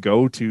getting to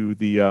go to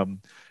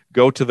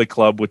the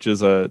club, which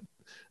is an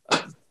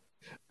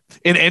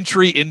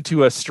entry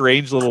into a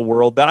strange little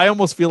world that I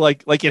almost feel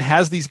like it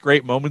has these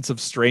great moments of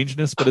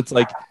strangeness, but it's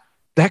like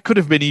that could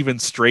have been even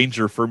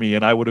stranger for me,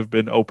 and I would have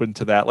been open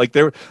to that. Like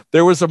there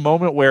was a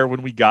moment where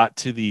when we got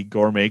to the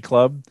gourmet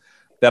club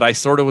that I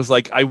sort of was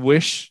like, I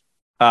wish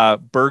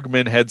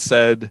Bergman had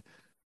said,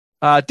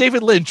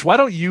 David Lynch, why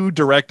don't you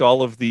direct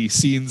all of the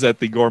scenes at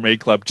the gourmet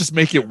club? Just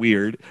make it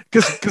weird,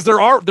 because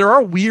there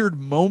are weird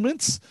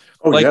moments.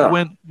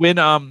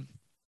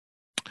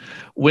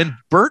 When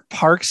Bert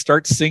Parks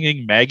starts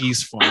singing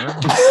Maggie's Farm,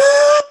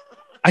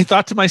 I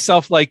thought to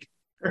myself, like,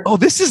 oh,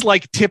 this is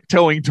like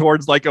tiptoeing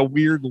towards like a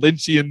weird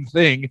Lynchian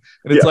thing.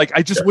 And it's like,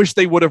 I just wish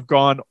they would have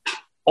gone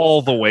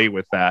all the way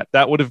with that.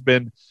 That would have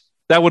been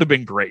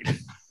great.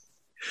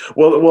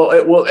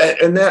 Well,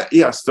 and that,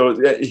 yes. So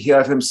you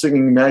have him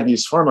singing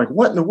Maggie's Farm. Like,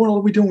 what in the world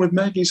are we doing with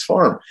Maggie's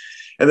Farm?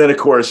 And then, of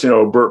course,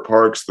 Bert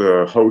Parks,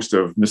 the host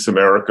of Miss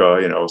America,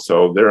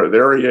 so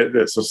there he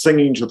is, so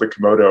singing to the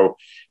Komodo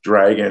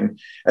dragon.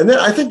 And then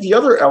I think the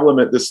other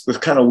element, this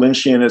kind of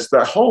Lynchian, is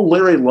that whole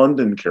Larry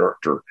London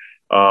character.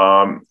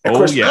 Of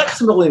course,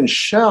 Maximilian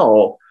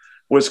Schell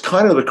was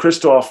kind of the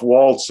Christoph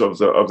Waltz of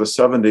the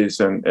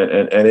 70s and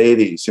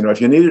 80s.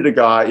 If you needed a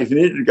guy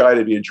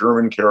to be a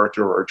German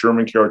character, or a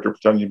German character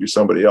pretending to be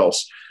somebody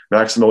else,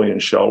 Maximilian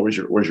Schell was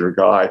your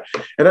guy.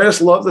 And I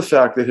just love the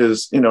fact that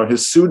his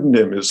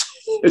pseudonym is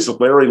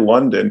Larry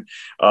London,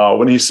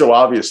 when he's so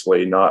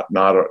obviously not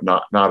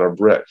a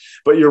Brit.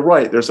 But you're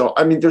right.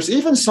 There's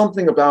even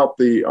something about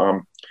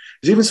the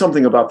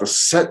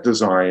set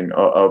design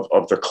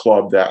of the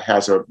club that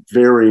has a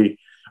very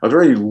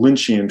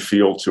Lynchian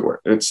feel to it.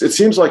 It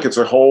seems like it's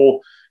a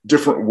whole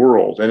different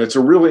world, and it's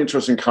a really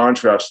interesting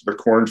contrast to the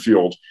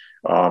cornfield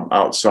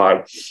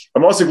outside.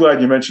 I'm also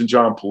glad you mentioned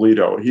John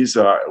Polito. He's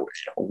a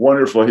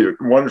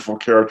wonderful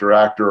character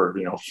actor.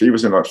 He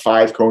was in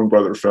 5 Coen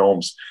Brother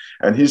films,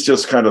 and he's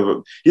kind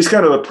of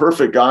the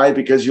perfect guy,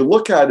 because you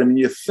look at him and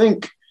you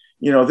think,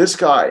 this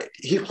guy,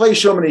 he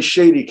plays so many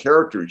shady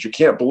characters. You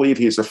can't believe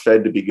he's a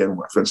Fed to begin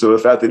with. And so the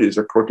fact that he's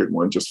a crooked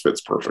one just fits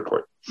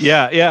perfectly.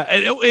 Yeah.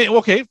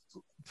 Okay.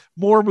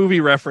 More movie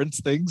reference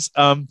things.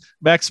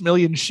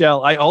 Maximilian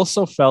Schell. I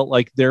also felt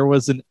like there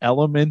was an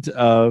element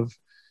of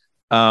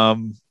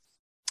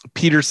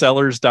Peter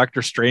Sellers' Dr.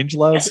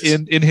 Strangelove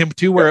in him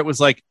too, where it was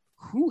like,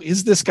 who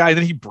is this guy? And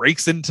then he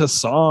breaks into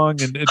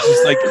song, and it's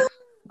just like,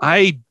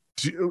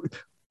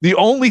 the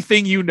only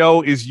thing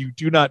is you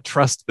do not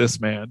trust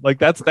this man. Like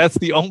that's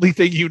the only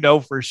thing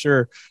for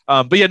sure.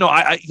 But yeah, no,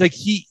 I like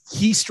he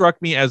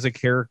struck me as a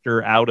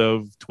character out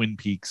of Twin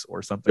Peaks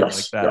or something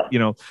like that.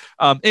 Yeah.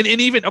 And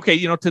even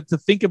to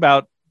think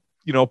about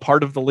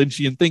part of the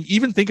Lynchian thing,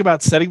 even think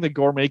about setting the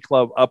Gourmet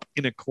Club up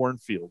in a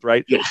cornfield,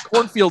 right? Yes.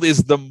 Cornfield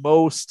is the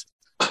most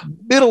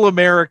middle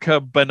America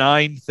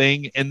benign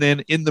thing, and then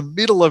in the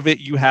middle of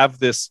it you have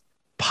this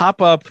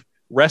pop-up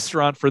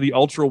restaurant for the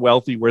ultra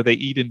wealthy where they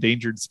eat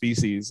endangered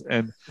species.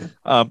 And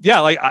I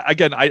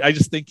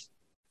just think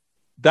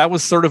that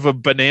was sort of a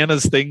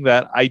bananas thing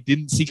that I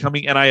didn't see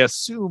coming. And I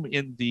assume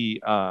in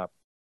the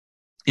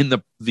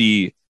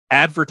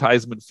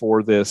advertisement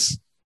for this,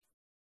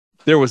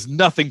 there was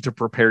nothing to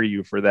prepare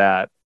you for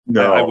that.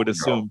 No, I would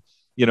assume,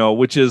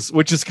 which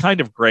is kind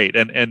of great.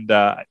 And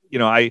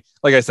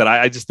like I said,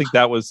 I just think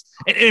that was,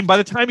 and by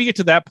the time you get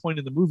to that point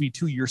in the movie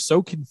too, you're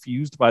so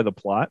confused by the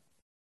plot.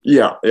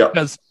 Yeah.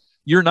 Because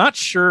you're not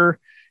sure.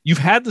 You've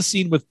had the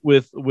scene with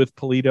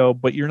Polito,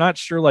 but you're not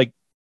sure, like,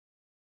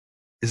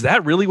 is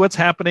that really what's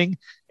happening?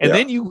 And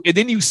then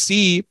you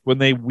see when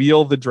they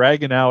wheel the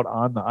dragon out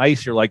on the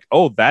ice, you're like,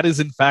 oh, that is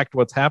in fact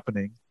what's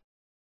happening.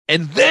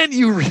 And then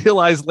you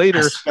realize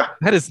later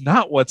that is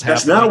not what's happening.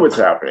 That's not what's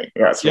happening.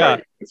 That's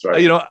right. That's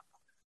right.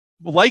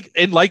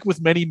 Like with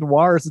many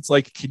noirs, it's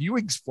like, can you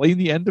explain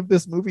the end of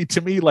this movie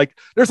to me? Like,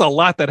 there's a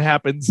lot that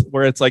happens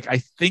where it's like, I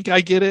think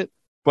I get it,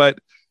 but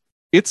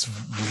it's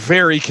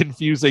very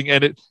confusing,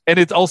 and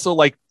it's also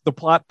like the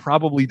plot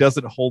probably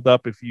doesn't hold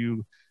up if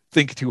you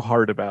think too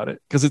hard about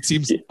it, because it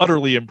seems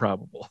utterly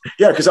improbable.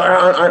 Yeah, because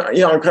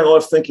I'm kind of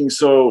left thinking.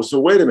 So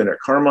wait a minute,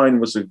 Carmine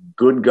was a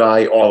good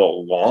guy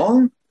all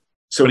along.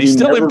 So but he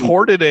still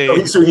imported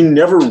a. So he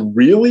never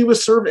really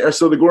was serving.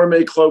 So the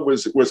Gourmet Club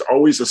was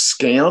always a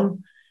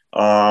scam.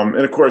 And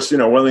of course,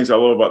 one of the things I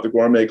love about the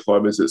Gourmet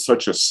Club is it's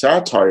such a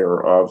satire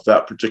of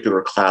that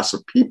particular class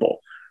of people,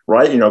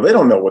 right? They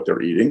don't know what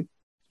they're eating.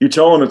 You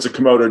tell them it's a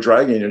Komodo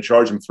dragon and you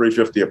charge them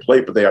 $3.50 a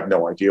plate, but they have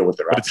no idea what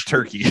they're actually. It's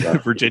turkey,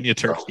 Virginia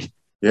turkey.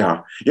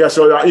 Yeah.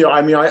 So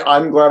I'm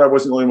glad I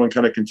wasn't the only one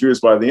kind of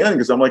confused by the end,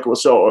 because I'm like, well,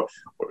 so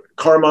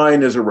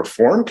Carmine is a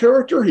reformed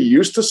character. He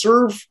used to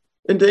serve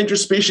endangered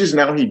species,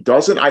 now he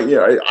doesn't.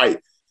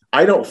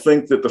 I don't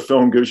think that the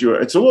film gives you.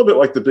 It's a little bit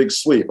like The Big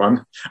Sleep.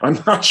 I'm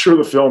not sure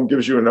the film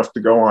gives you enough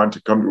to go on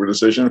to come to a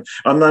decision.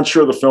 I'm not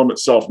sure the film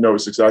itself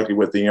knows exactly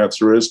what the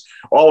answer is.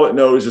 All it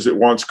knows is it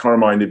wants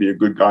Carmine to be a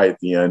good guy at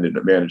the end, and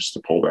it manages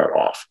to pull that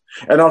off.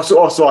 And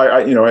also,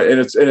 and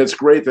it's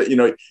great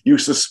that you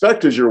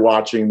suspect as you're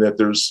watching that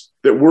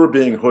we're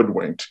being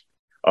hoodwinked,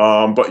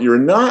 but you're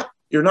not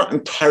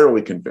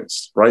entirely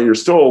convinced, right? You're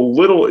still a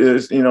little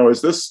is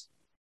this.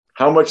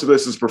 How much of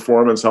this is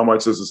performance? How much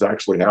of this is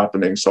actually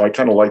happening? So I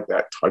kind of like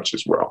that touch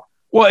as well.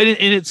 Well, and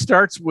it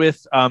starts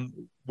with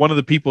one of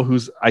the people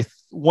who's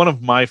one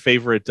of my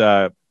favorite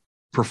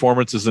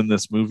performances in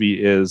this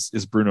movie is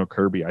Bruno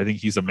Kirby. I think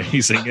he's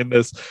amazing in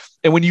this.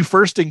 And when you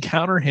first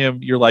encounter him,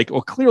 you're like,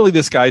 well, clearly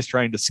this guy's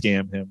trying to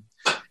scam him.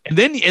 And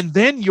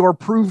then you're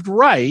proved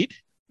right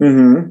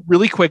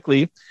really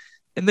quickly.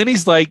 And then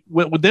he's like,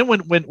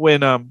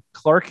 when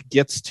Clark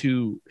gets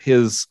to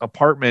his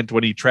apartment,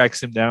 when he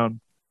tracks him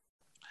down,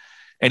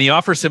 and he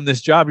offers him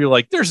this job, you're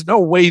like, there's no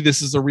way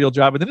this is a real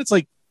job. And then it's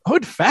like, oh,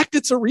 in fact,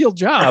 it's a real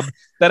job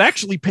that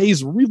actually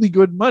pays really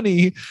good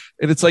money.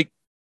 And it's like,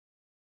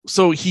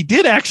 so he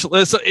did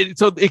actually, so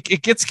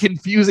it gets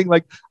confusing.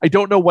 Like, I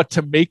don't know what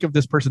to make of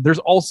this person. There's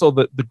also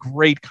the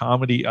great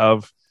comedy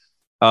of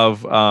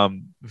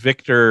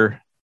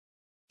Victor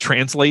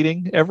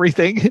translating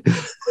everything,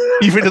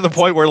 even to the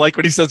point where, like,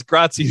 when he says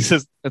grazie, he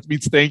says that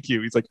means thank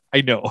you. He's like, I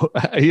know,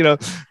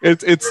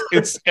 it's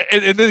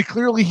and then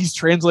clearly he's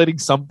translating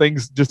some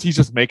things. He's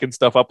just making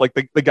stuff up. Like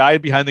the guy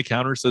behind the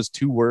counter says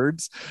 2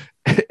 words,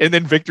 and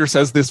then Victor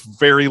says this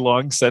very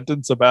long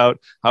sentence about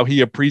how he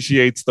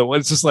appreciates the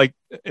one. It's just like,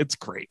 it's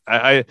great.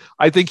 I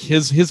think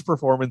his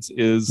performance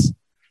is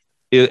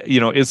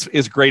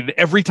great. And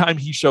every time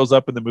he shows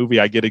up in the movie,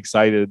 I get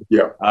excited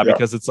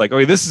because it's like,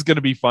 okay, this is going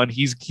to be fun.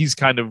 He's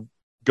kind of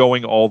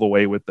going all the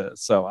way with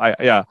this. So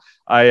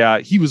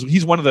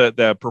he's one of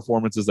the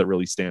performances that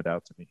really stand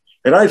out to me.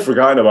 And I'd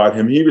forgotten about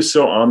him. He was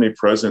so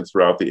omnipresent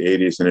throughout the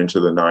 80s and into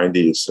the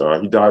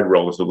 90s. He died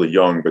relatively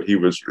young, but he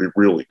was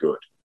really good.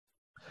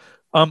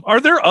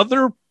 Are there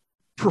other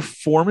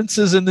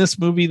performances in this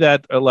movie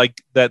that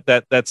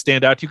that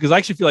stand out to you? Because I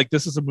actually feel like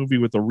this is a movie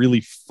with a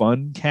really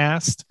fun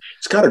cast.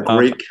 It's got a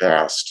great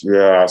cast.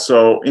 Yeah.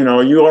 So,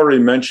 you already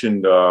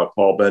mentioned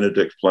Paul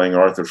Benedict playing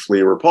Arthur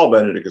Fleer. Paul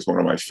Benedict is one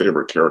of my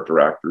favorite character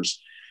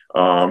actors.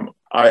 I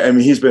mean,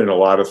 he's been in a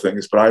lot of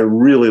things, but I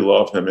really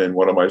love him in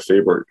one of my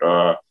favorite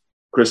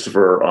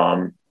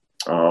Christopher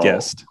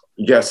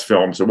Guest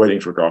films, Waiting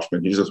for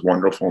Guffman. He's just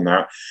wonderful in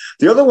that.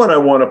 The other one I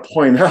want to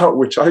point out,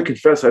 which I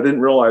confess I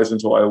didn't realize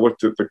until I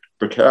looked at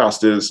the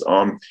cast, is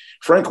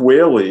Frank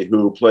Whaley,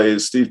 who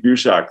plays Steve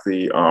Buscek,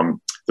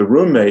 the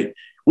roommate.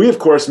 We, of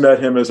course,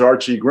 met him as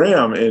Archie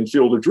Graham in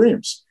Field of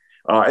Dreams.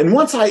 And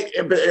once I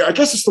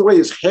guess it's the way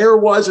his hair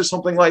was or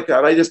something like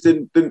that. I just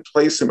didn't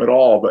place him at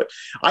all. But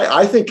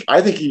I think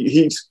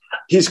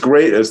he's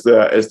great as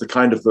the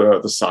kind of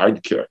the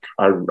sidekick.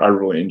 I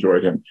really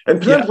enjoyed him.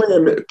 And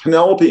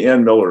Penelope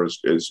Ann Miller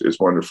is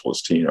wonderful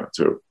as Tina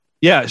too.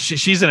 Yeah,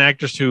 she's an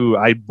actress who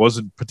I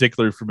wasn't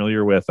particularly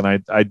familiar with,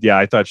 and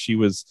I thought she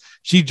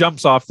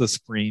jumps off the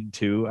screen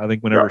too. I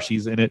think whenever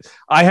she's in it,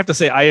 I have to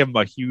say I am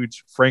a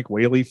huge Frank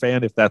Whaley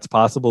fan, if that's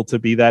possible to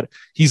be that.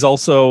 He's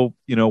also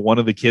one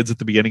of the kids at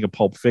the beginning of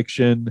Pulp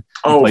Fiction.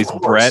 He plays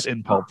Brett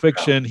in Pulp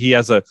Fiction. He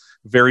has a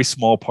very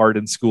small part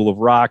in School of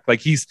Rock. Like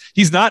he's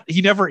in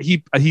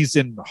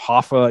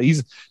Hoffa.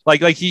 He's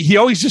like he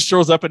always just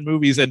shows up in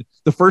movies, and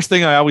the first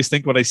thing I always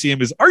think when I see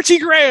him is Archie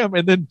Graham,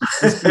 and then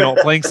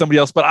playing somebody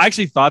else. But I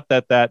actually thought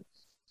that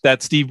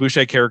Steve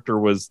Buscek character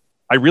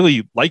I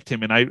really liked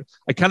him, and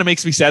it kind of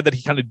makes me sad that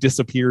he kind of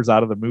disappears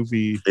out of the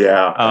movie.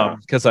 Yeah.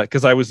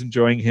 Because I was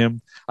enjoying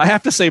him. I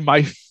have to say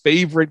my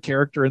favorite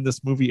character in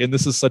this movie, and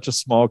this is such a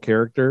small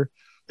character,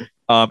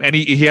 and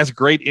he has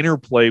great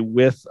interplay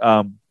with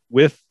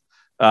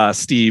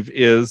Steve,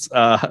 is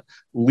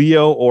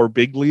Leo or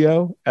Big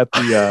Leo at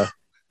the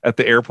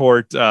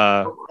airport.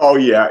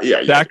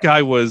 That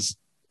guy was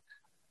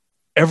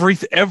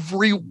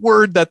every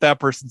word that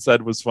person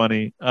said was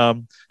funny.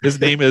 His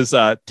name is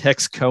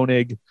Tex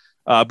Koenig,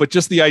 but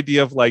just the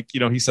idea of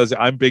he says,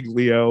 "I'm Big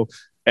Leo,"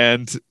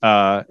 and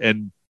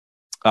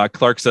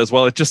Clark says,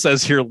 "Well, it just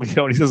says here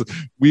Leo," and he says,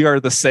 "We are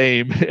the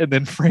same." And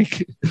then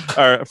Frank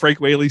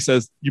Whaley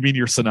says, "You mean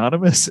you're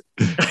synonymous?"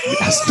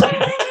 Yes.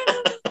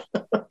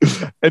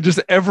 And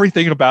just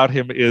everything about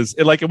him is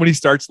and when he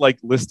starts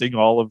listing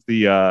all of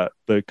the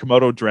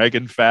Komodo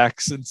dragon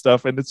facts and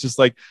stuff, and it's just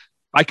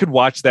I could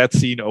watch that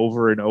scene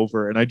over and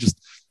over, and I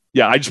just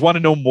want to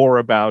know more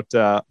about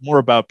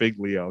Big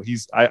Leo.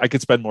 I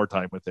could spend more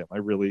time with him.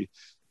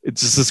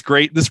 It's just this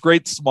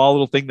great small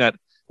little thing that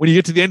when you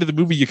get to the end of the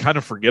movie, you kind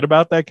of forget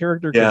about that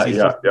character because he's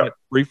just in it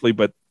briefly,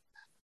 but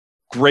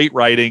great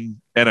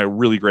writing and a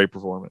really great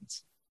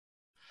performance.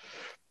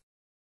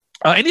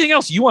 Anything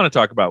else you want to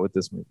talk about with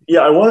this movie? Yeah,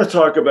 I want to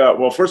talk about,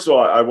 well, first of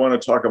all, I want to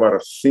talk about a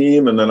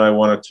theme, and then I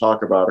want to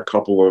talk about a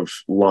couple of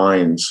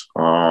lines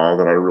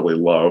that I really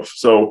love.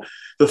 So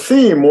the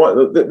theme,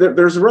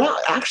 there's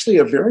actually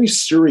a very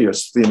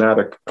serious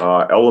thematic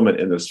element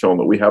in this film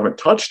that we haven't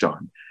touched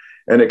on.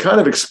 And it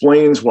kind of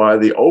explains why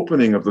the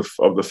opening of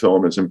the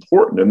film is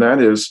important. And that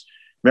is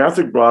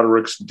Matthew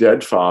Broderick's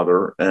dead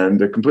father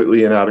and a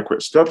completely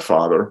inadequate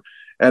stepfather,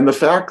 and the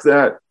fact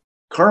that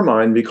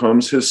Carmine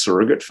becomes his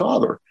surrogate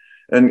father.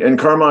 And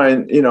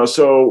Carmine,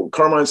 so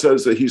Carmine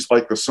says that he's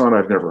like the son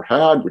I've never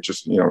had, which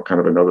is, kind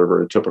of another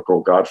very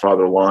typical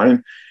Godfather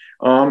line.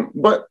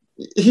 But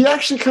he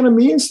actually kind of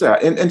means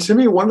that. And to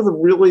me, one of the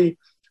really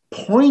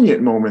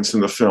poignant moments in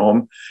the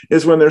film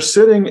is when they're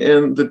sitting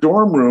in the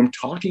dorm room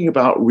talking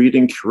about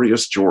reading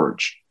Curious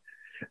George.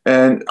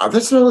 And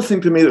that's another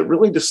thing to me that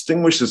really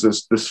distinguishes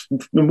the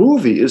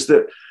movie, is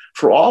that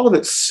for all of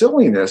its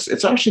silliness,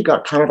 it's actually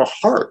got kind of a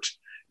heart.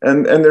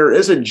 And there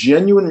is a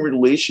genuine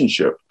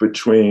relationship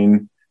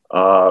between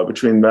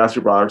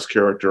Matthew Broderick's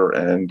character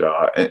and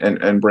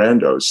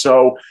Brando's.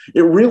 So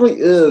it really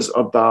is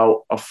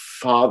about a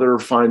father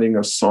finding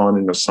a son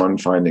and a son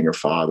finding a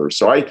father.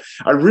 So I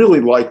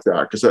really like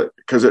that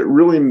because it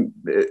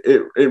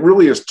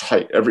really is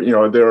tight. It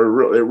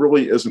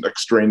really isn't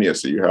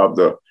extraneous that you have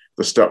the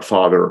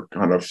stepfather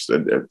kind of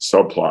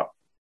subplot.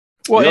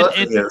 Well,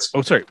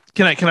 sorry.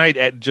 Can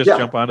I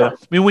jump on it? I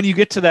mean, when you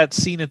get to that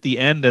scene at the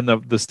end and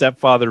the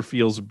stepfather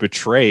feels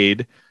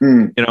betrayed,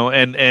 and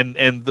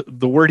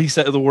the word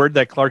the word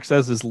that Clark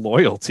says is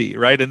loyalty,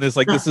 right? And this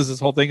this is his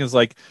whole thing is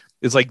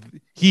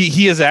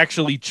he is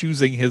actually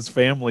choosing his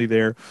family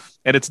there,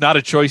 and it's not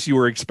a choice you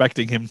were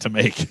expecting him to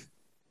make.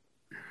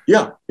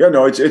 And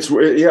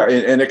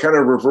it kind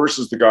of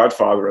reverses The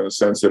Godfather in the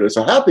sense that it's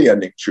a happy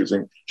ending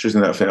choosing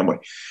that family.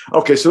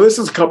 Okay, so this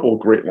is a couple of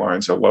great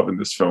lines I love in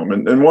this film,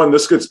 and one,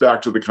 this gets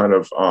back to the kind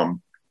of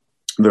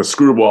the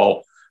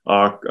screwball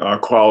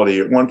quality.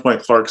 At one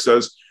point, Clark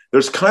says,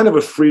 "There's kind of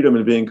a freedom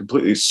in being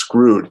completely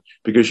screwed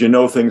because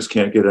things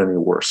can't get any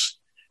worse."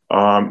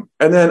 And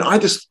then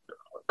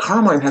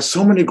Carmine has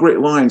so many great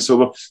lines.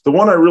 So the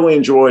one I really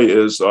enjoy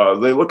is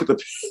they look at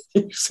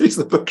he sees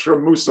the picture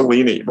of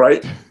Mussolini,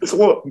 right? It's a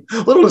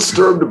little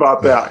disturbed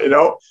about that,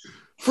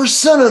 For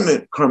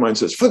sentiment, Carmine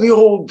says, for the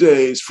old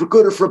days, for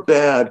good or for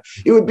bad,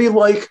 it would be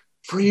like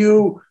for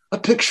you a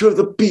picture of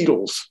the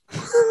Beatles.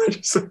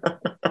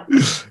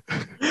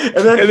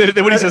 and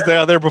then when he says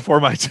they're before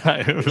my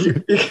time.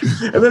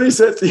 And then he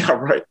says, yeah,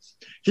 right.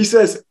 He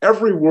says,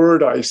 every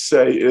word I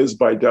say is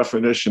by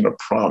definition a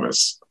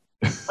promise.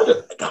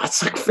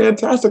 That's a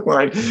fantastic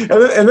line.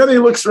 And then he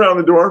looks around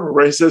the dorm room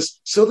where he says,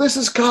 so this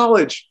is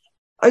college.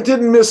 I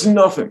didn't miss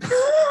nothing.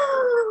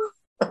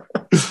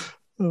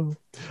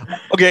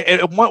 Okay,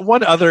 and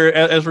one other,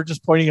 as we're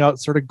just pointing out,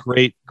 sort of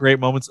great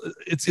moments.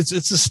 It's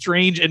a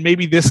strange, and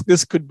maybe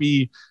this could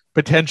be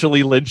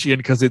potentially Lynchian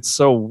because it's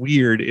so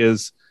weird.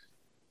 Is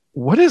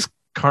what is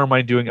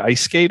Carmine doing?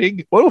 Ice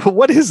skating?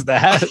 What is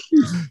that?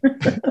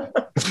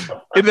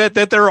 And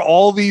that there are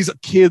all these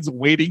kids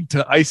waiting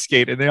to ice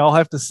skate, and they all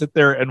have to sit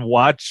there and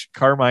watch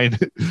Carmine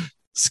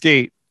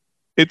skate.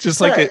 It's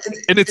just like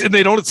and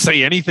they don't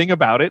say anything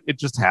about it. It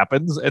just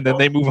happens, and then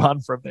they move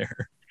on from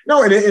there.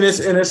 No, and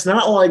it's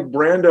not like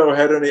Brando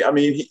had any. I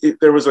mean,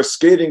 there was a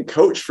skating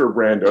coach for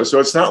Brando, so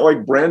it's not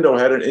like Brando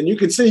had it. And you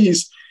can see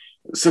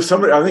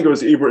somebody. I think it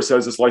was Ebert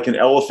says it's like an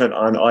elephant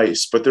on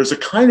ice, but there's a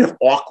kind of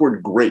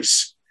awkward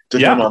grace to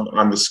him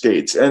on the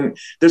skates, and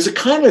there's a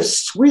kind of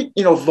sweet,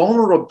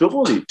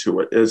 vulnerability to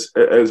it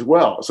as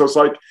well. So it's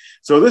like,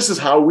 so this is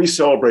how we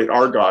celebrate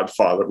our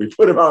Godfather. We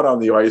put him out on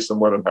the ice and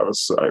let him have a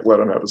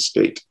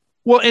skate.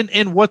 Well,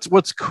 and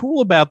what's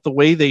cool about the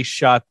way they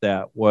shot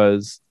that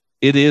was.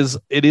 It is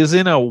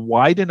in a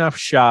wide enough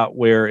shot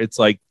where it's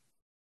like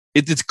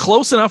it's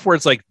close enough where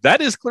it's like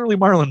that is clearly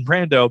Marlon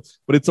Brando,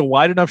 but it's a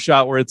wide enough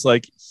shot where it's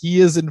like he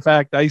is in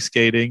fact ice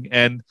skating,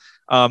 and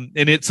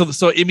it's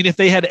so I mean, if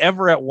they had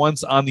ever at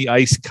once on the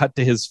ice cut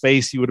to his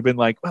face, you would have been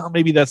like, well,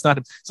 maybe that's not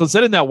him. So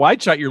instead in that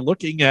wide shot, you're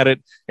looking at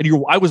it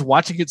and I was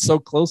watching it so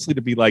closely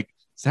to be like,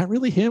 is that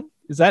really him?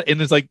 Is that?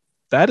 And it's like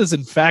that is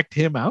in fact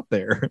him out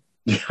there.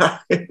 Yeah.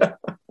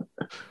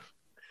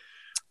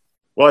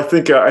 Well, I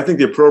think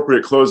the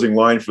appropriate closing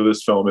line for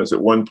this film is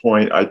at one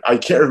point, I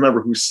can't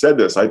remember who said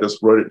this. I just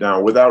wrote it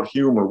down. Without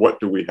humor, what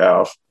do we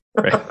have?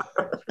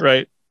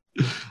 Right.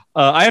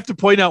 I have to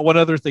point out one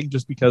other thing,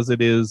 just because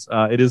it is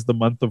the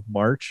month of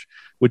March,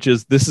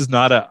 this is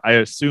not I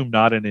assume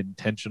not an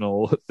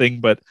intentional thing,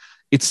 but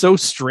it's so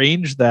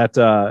strange that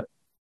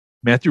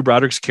Matthew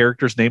Broderick's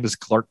character's name is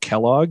Clark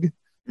Kellogg.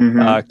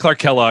 Mm-hmm. Clark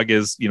Kellogg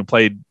is,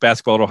 played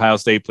basketball at Ohio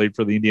State, played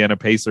for the Indiana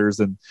Pacers,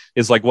 and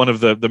is like one of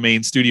the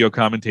main studio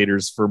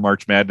commentators for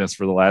March Madness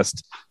for the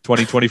last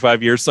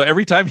 25 years. So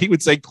every time he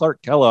would say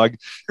Clark Kellogg,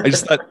 I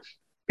just thought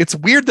it's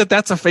weird that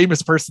that's a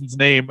famous person's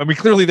name. I mean,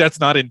 clearly that's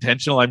not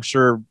intentional. I'm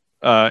sure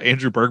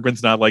Andrew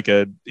Bergman's not like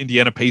a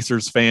Indiana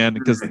Pacers fan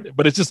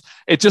but it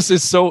just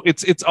is so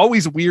it's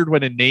always weird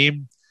when a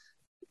name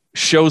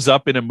shows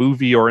up in a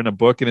movie or in a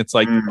book and it's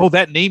like, oh,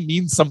 that name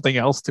means something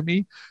else to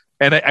me.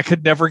 And I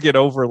could never get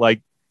over well,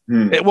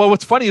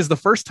 what's funny is the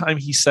first time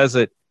he says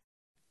it,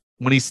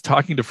 when he's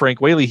talking to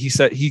Frank Whaley, he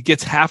said he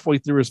gets halfway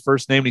through his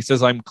first name and he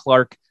says, I'm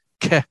Clark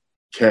Kent.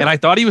 And I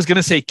thought he was going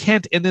to say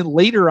Kent. And then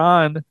later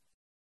on,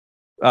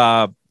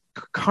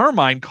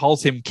 Carmine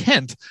calls him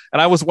Kent.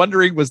 And I was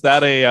wondering, was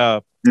that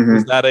a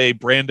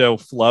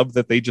Brando flub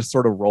that they just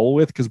sort of roll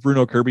with? Because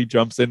Bruno Kirby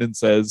jumps in and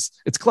says,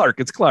 it's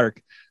Clark.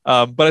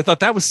 But I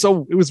thought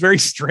it was very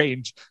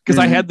strange because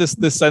I had this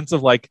sense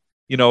of like,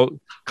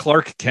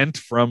 Clark Kent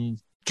from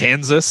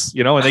Kansas,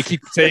 and they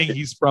keep saying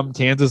he's from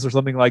Kansas or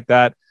something like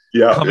that.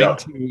 Yeah.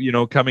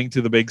 Coming to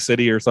the big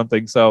city or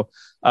something. So,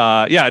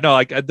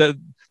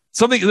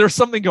 there's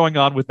something going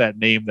on with that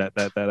name that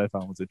I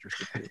found was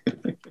interesting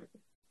too.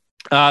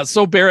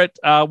 So Barrett,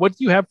 what do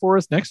you have for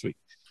us next week?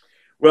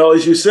 Well,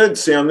 as you said,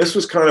 Sam, this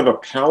was kind of a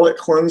palate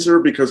cleanser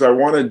because I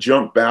want to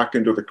jump back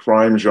into the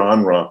crime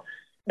genre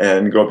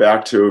and go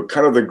back to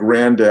kind of the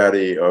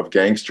granddaddy of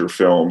gangster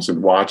films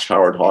and watch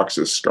Howard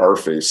Hawks'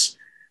 Scarface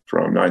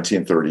from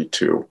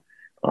 1932.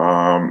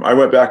 I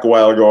went back a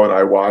while ago and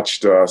I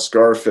watched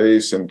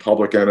Scarface and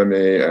Public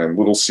Enemy and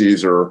Little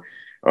Caesar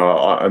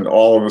and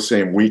all in the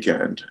same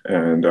weekend.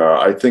 And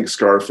I think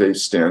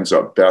Scarface stands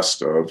up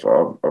best of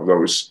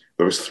those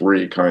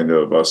three kind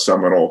of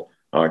seminal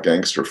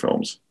gangster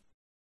films.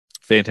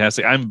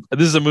 Fantastic.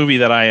 This is a movie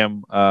that I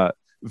am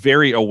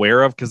very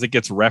aware of because it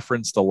gets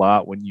referenced a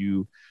lot when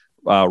you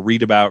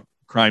read about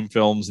crime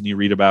films and you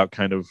read about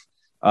kind of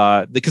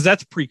because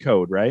that's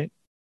pre-code, right?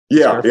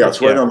 Yeah,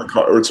 it's right on the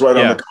cusp. It's right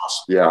on the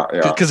cusp.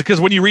 Yeah. Because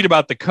when you read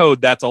about the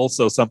code, that's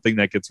also something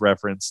that gets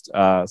referenced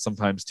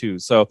sometimes too.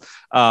 So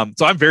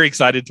I'm very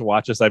excited to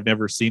watch this. I've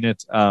never seen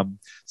it.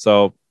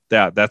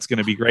 That's going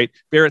to be great.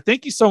 Barrett,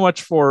 thank you so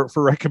much for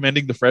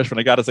recommending The Freshman.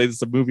 I got to say, this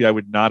is a movie I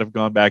would not have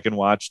gone back and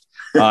watched.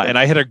 And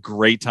I had a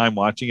great time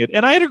watching it.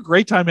 And I had a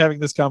great time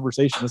having this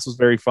conversation. This was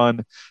very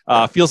fun.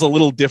 Feels a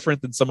little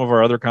different than some of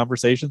our other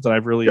conversations. And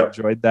I've really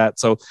enjoyed that.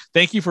 So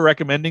thank you for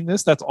recommending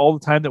this. That's all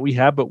the time that we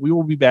have. But we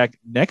will be back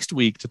next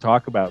week to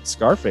talk about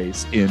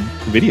Scarface in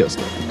Video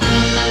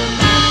Store.